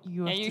it's,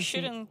 you have you to see-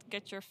 shouldn't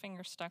get your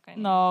finger stuck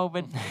in. No,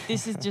 but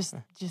this is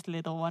just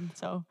little one.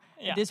 So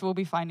Yeah. this will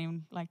be fine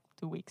in like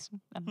 2 weeks,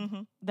 and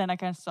Mhm. then I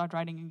can start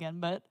riding again.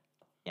 But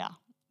yeah,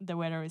 the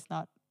weather is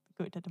not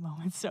good at the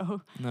moment.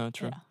 So No,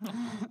 true. yeah,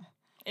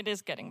 It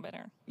is getting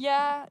better.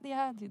 yeah,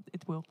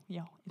 it will.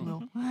 Yeah, it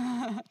will.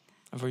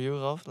 And for you,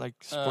 Ralf, like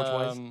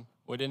sport-wise?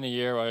 Within a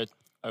year,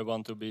 I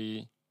want to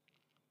be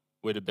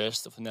with the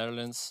best of the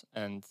Netherlands,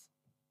 and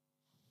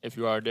if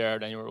you are there,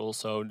 then you're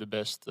also the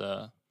best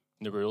in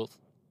the world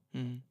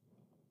Mhm.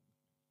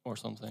 or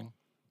something.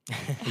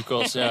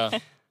 Because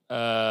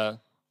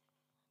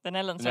The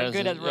Netherlands the are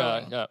good at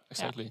Netherlands- rowing. Yeah,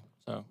 exactly.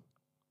 So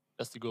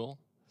that's the goal.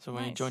 So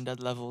when you Nice. join that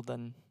level,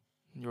 then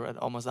you're at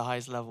almost the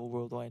highest level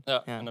worldwide. Yeah,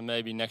 Yeah. and then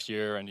maybe next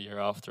year and the year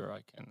after,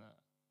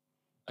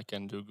 I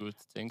can do good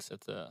things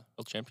at the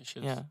World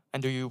Championships. Yeah.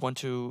 And do you want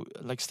to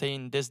like stay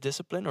in this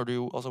discipline, or do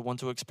you also want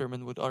to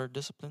experiment with other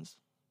disciplines,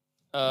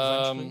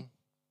 eventually?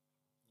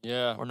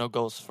 Yeah. or no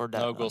goals for that?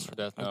 No goals for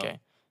that. No. Okay.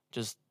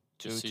 Just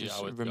to Just see just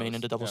how it remain in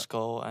goes. the double Yeah.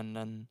 skull and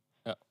then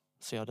Yeah.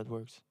 see how that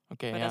works.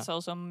 Okay. But yeah. that's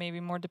also maybe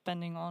more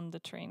depending on the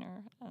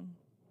trainer. And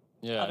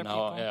Yeah. Other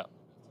Now, people.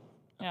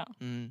 yeah.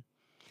 Mm.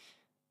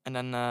 And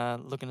then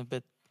looking a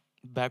bit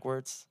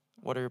backwards,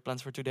 what are your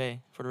plans for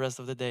today, for the rest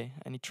of the day?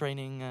 Any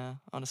training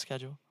on the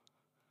schedule?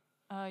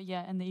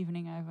 Yeah, in the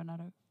evening I have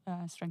another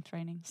strength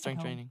training. at Strength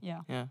home. training.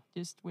 Yeah, Yeah.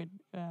 just with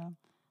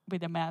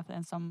the mat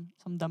and some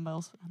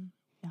dumbbells.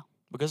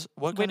 Because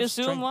what with kind a of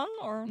Zoom strength? one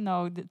or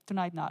No,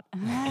 tonight not.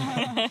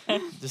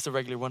 Just a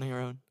regular one on your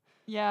own.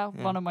 Yeah,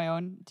 Yeah. one of my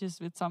own, just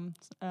with some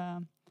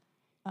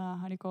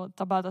how do you call it,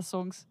 Tabata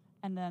songs,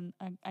 and then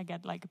I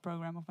get like a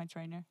program of my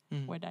trainer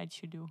Mm. what I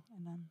should do,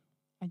 and then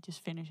I just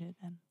finish it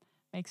and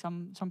make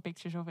some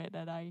pictures of it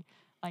that I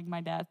like.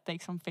 My dad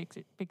takes some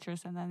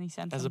pictures and then he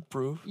sends As a them.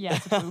 proof. Yeah,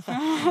 as a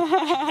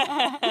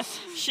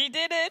proof. she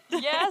did it.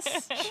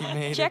 Yes, She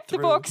made check it the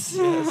through. box.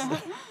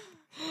 Yes.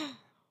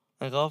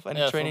 And Ralf, any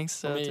Yeah, trainings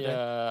for me,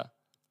 today?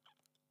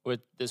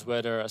 with this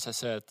weather, as I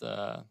said,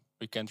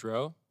 we can't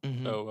row.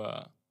 Mhm.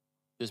 So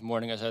this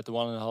morning I had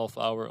 1.5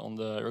 hour on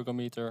the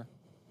ergometer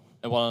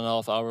and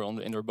 1.5 hour on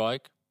the indoor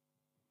bike.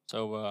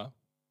 So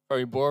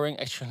very boring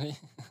actually.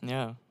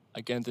 Yeah.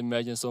 I can't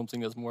imagine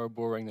something that's more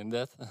boring than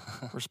that.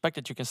 Respect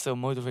that you can still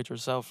motivate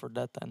yourself for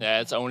that then.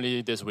 Yeah, it's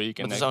only this week,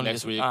 and But it's next, only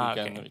next this week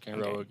week. we can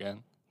Okay. row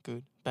again.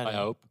 Good. I Better.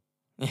 hope.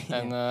 Yeah.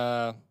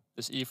 And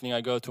this evening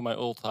I go to my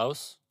old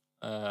house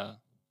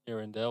here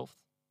in Delft,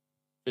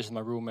 visit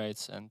my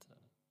roommates and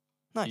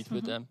Nice. eat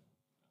with Mhm. them.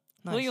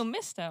 Nice. Will you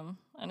miss them?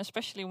 And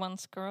especially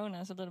once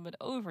Corona is a little bit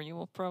over, you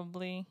will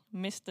probably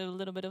miss a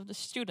little bit of the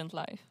student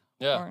life.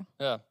 Yeah, Or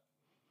yeah,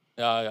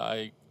 yeah.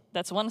 I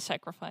that's one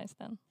sacrifice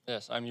then.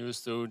 yes, I'm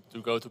used to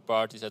go to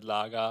parties at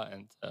Laga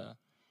and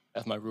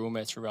have my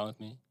roommates around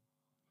me,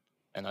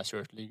 and I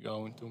certainly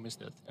going to miss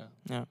that. Yeah,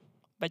 Yeah.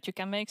 But you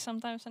can make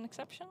sometimes an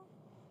exception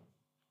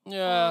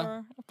yeah.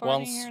 for a party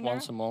Once here and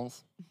once there. a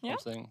month, Yeah?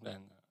 something.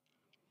 Then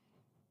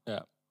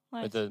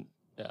Nice.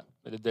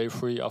 with a day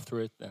free after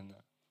it, then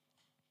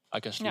I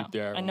can sleep Yeah,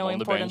 there and no on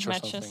the important bench or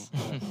matches.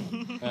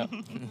 something. Yeah.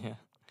 Yeah.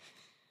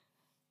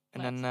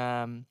 And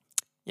Nice.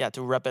 then,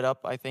 to wrap it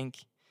up, I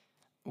think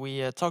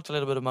we talked a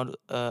little bit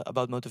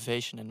about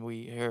motivation, and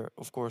we hear,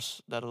 of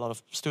course, that a lot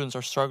of students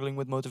are struggling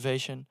with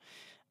motivation,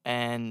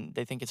 and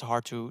they think it's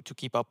hard to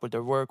keep up with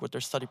their work, with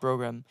their study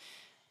program,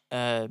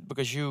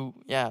 because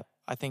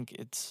I think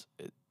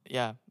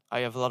I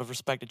have a lot of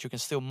respect that you can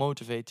still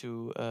motivate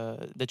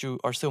that you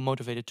are still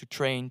motivated to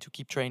train, to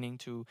keep training,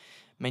 to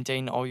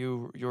maintain all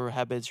your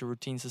habits, your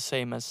routines the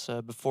same as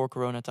before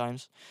Corona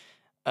times.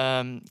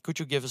 Could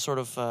you give a sort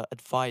of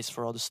advice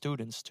for all the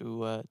students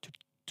to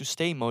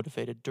stay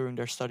motivated during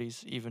their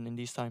studies, even in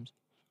these times?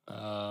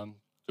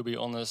 To be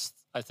honest,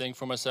 I think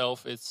for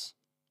myself it's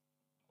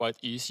quite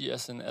easy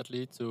as an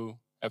athlete to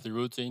have the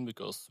routine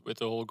because with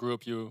the whole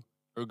group you're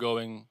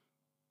going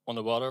on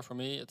the water for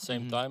me at the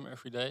same Mhm. time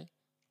every day.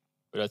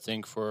 But I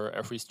think for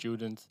every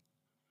student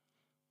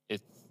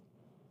it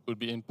would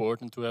be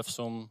important to have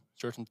some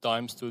certain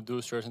times to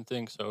do certain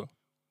things. So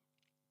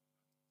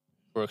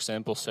for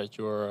example, set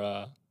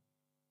your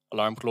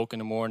alarm clock in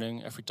the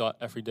morning every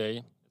day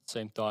at the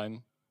same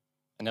time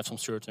and have some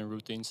certain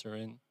routines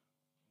therein.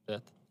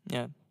 That.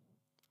 Yeah.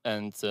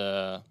 And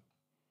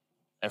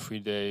every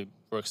day,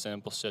 for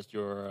example, set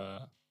your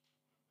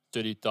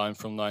study time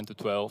from 9 to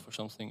 12 or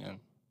something and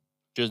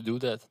just do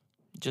that.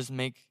 Just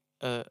make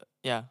a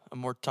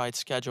more tight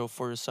schedule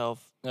for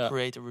yourself, Yeah.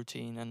 create a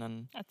routine, and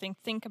then I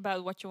think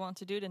about what you want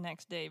to do the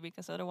next day,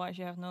 because otherwise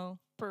you have no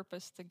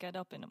purpose to get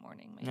up in the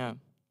morning. Maybe.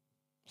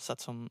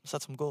 set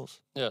some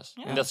goals. Yes.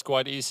 Yeah. And that's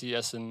quite easy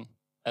as an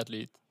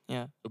athlete,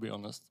 Yeah, to be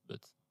honest. But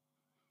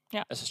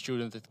Yeah. as a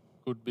student, it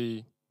could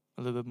be,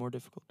 a little bit more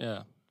difficult.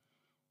 yeah.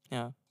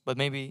 Yeah, but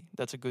maybe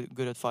that's a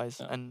good advice.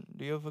 Yeah. And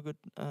do you have a good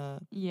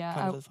Yeah,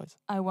 kind of advice?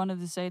 I wanted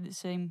to say the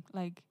same.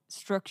 Like,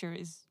 structure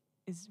is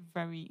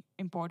very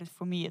important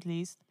for me, at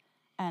least,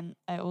 and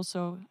I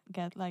also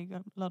get like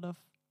a lot of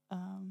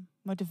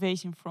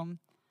motivation from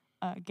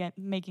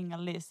making a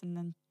list and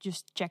then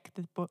just check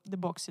the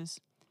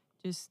boxes.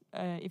 Just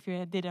if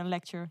you did a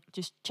lecture,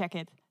 just check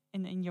it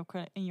in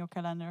your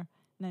calendar,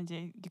 and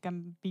then you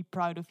can be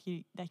proud of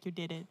you that you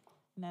did it,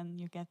 and then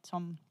you get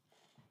some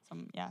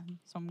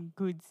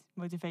good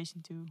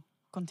motivation to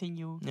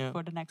continue Yeah.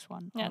 for the next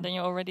one. Yeah, then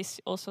you already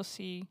also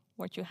see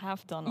what you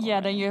have done. Yeah,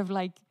 then already. you have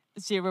like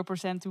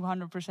 0% to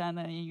 100%,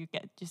 and you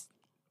get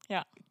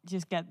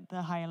just get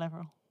the higher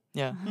level.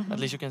 Yeah, at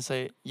least you can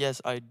say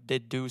yes, I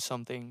did do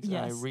some things. And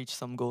I Yes. reached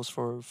some goals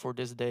for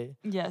this day.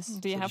 Yes. Do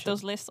you So you have should-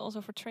 those lists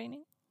also for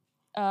training?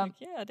 Um,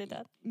 Yeah, I did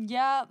that.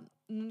 yeah,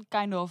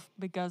 kind of,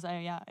 because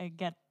I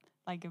get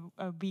like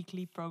a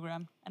weekly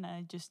program, and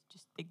I just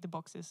tick the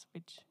boxes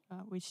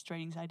which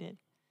trainings I did.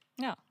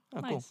 Yeah,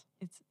 Oh, cool.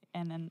 nice.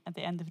 And then at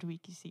the end of the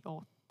week you see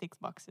all ticked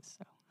boxes.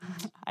 So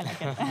I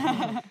like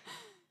it.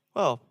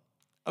 Well,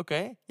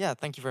 okay. Yeah,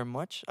 thank you very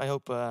much. I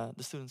hope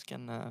the students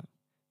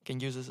can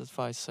use this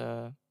advice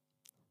a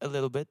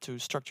little bit to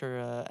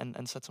structure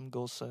and set some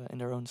goals in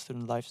their own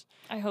student lives.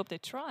 I hope they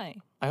try.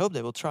 I hope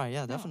they will try.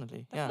 Yeah,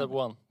 definitely. Yeah, Step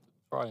one,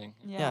 trying.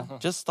 yeah.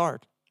 Just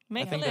start.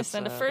 Make a think list, that's,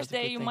 and the first that's a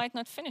day good you thing. might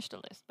not finish the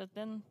list, but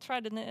then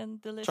try the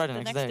list Try the the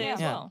next next day, day as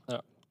yeah.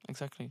 well.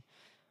 Exactly.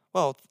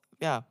 Well,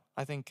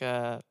 I think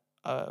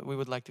we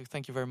would like to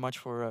thank you very much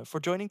for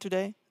joining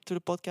today to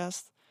the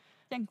podcast.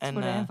 Thanks And,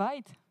 for the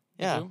invite. Me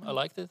Yeah, too. I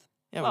liked it.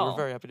 yeah, we were Well,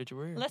 very happy that you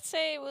were here. Let's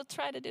say we'll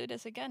try to do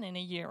this again in a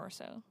year or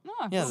so. No,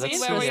 Yeah, See let's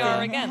where we see,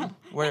 are again.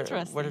 Whether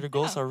interesting. the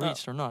goals Yeah. are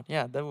reached or not.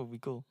 Yeah, that would be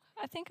cool.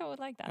 I think I would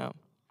like that. Yeah.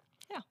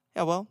 Yeah.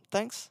 Yeah, well,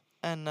 thanks.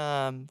 And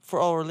for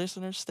all our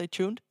listeners, stay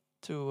tuned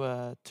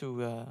to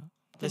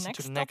listen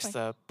to the next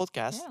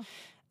podcast. Yeah.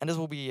 And this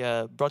will be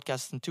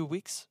broadcast in 2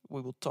 weeks.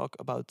 We will talk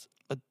about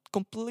a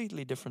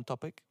completely different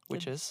topic,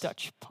 which The is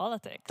Dutch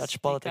politics.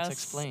 Dutch politics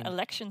because explained.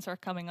 Elections are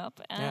coming up,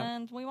 Yeah.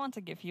 and we want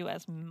to give you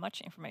as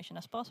much information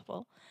as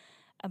possible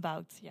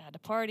about the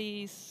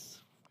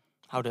parties,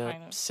 how the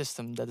kind of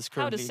system that is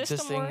how the currently system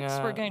existing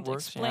works. We're going to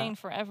works, explain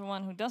for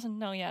everyone who doesn't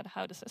know yet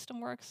how the system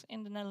works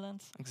in the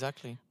Netherlands.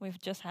 Exactly. We've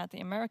just had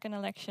the American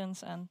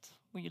elections, and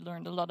we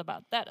learned a lot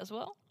about that as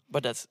well.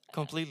 But that's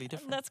completely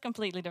different. That's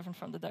completely different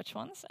from the Dutch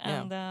ones.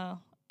 Yeah. And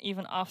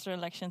even after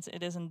elections,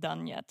 it isn't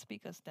done yet,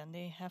 because then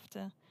they have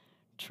to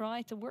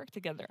try to work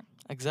together.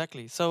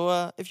 Exactly.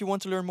 So if you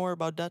want to learn more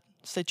about that,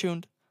 stay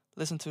tuned.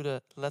 Listen to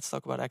the Let's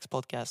Talk About X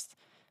podcast.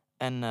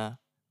 And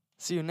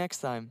see you next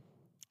time.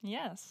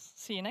 Yes.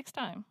 See you next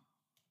time.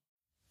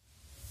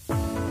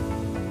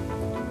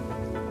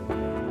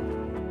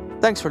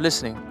 Thanks for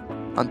listening.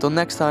 Until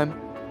next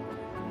time.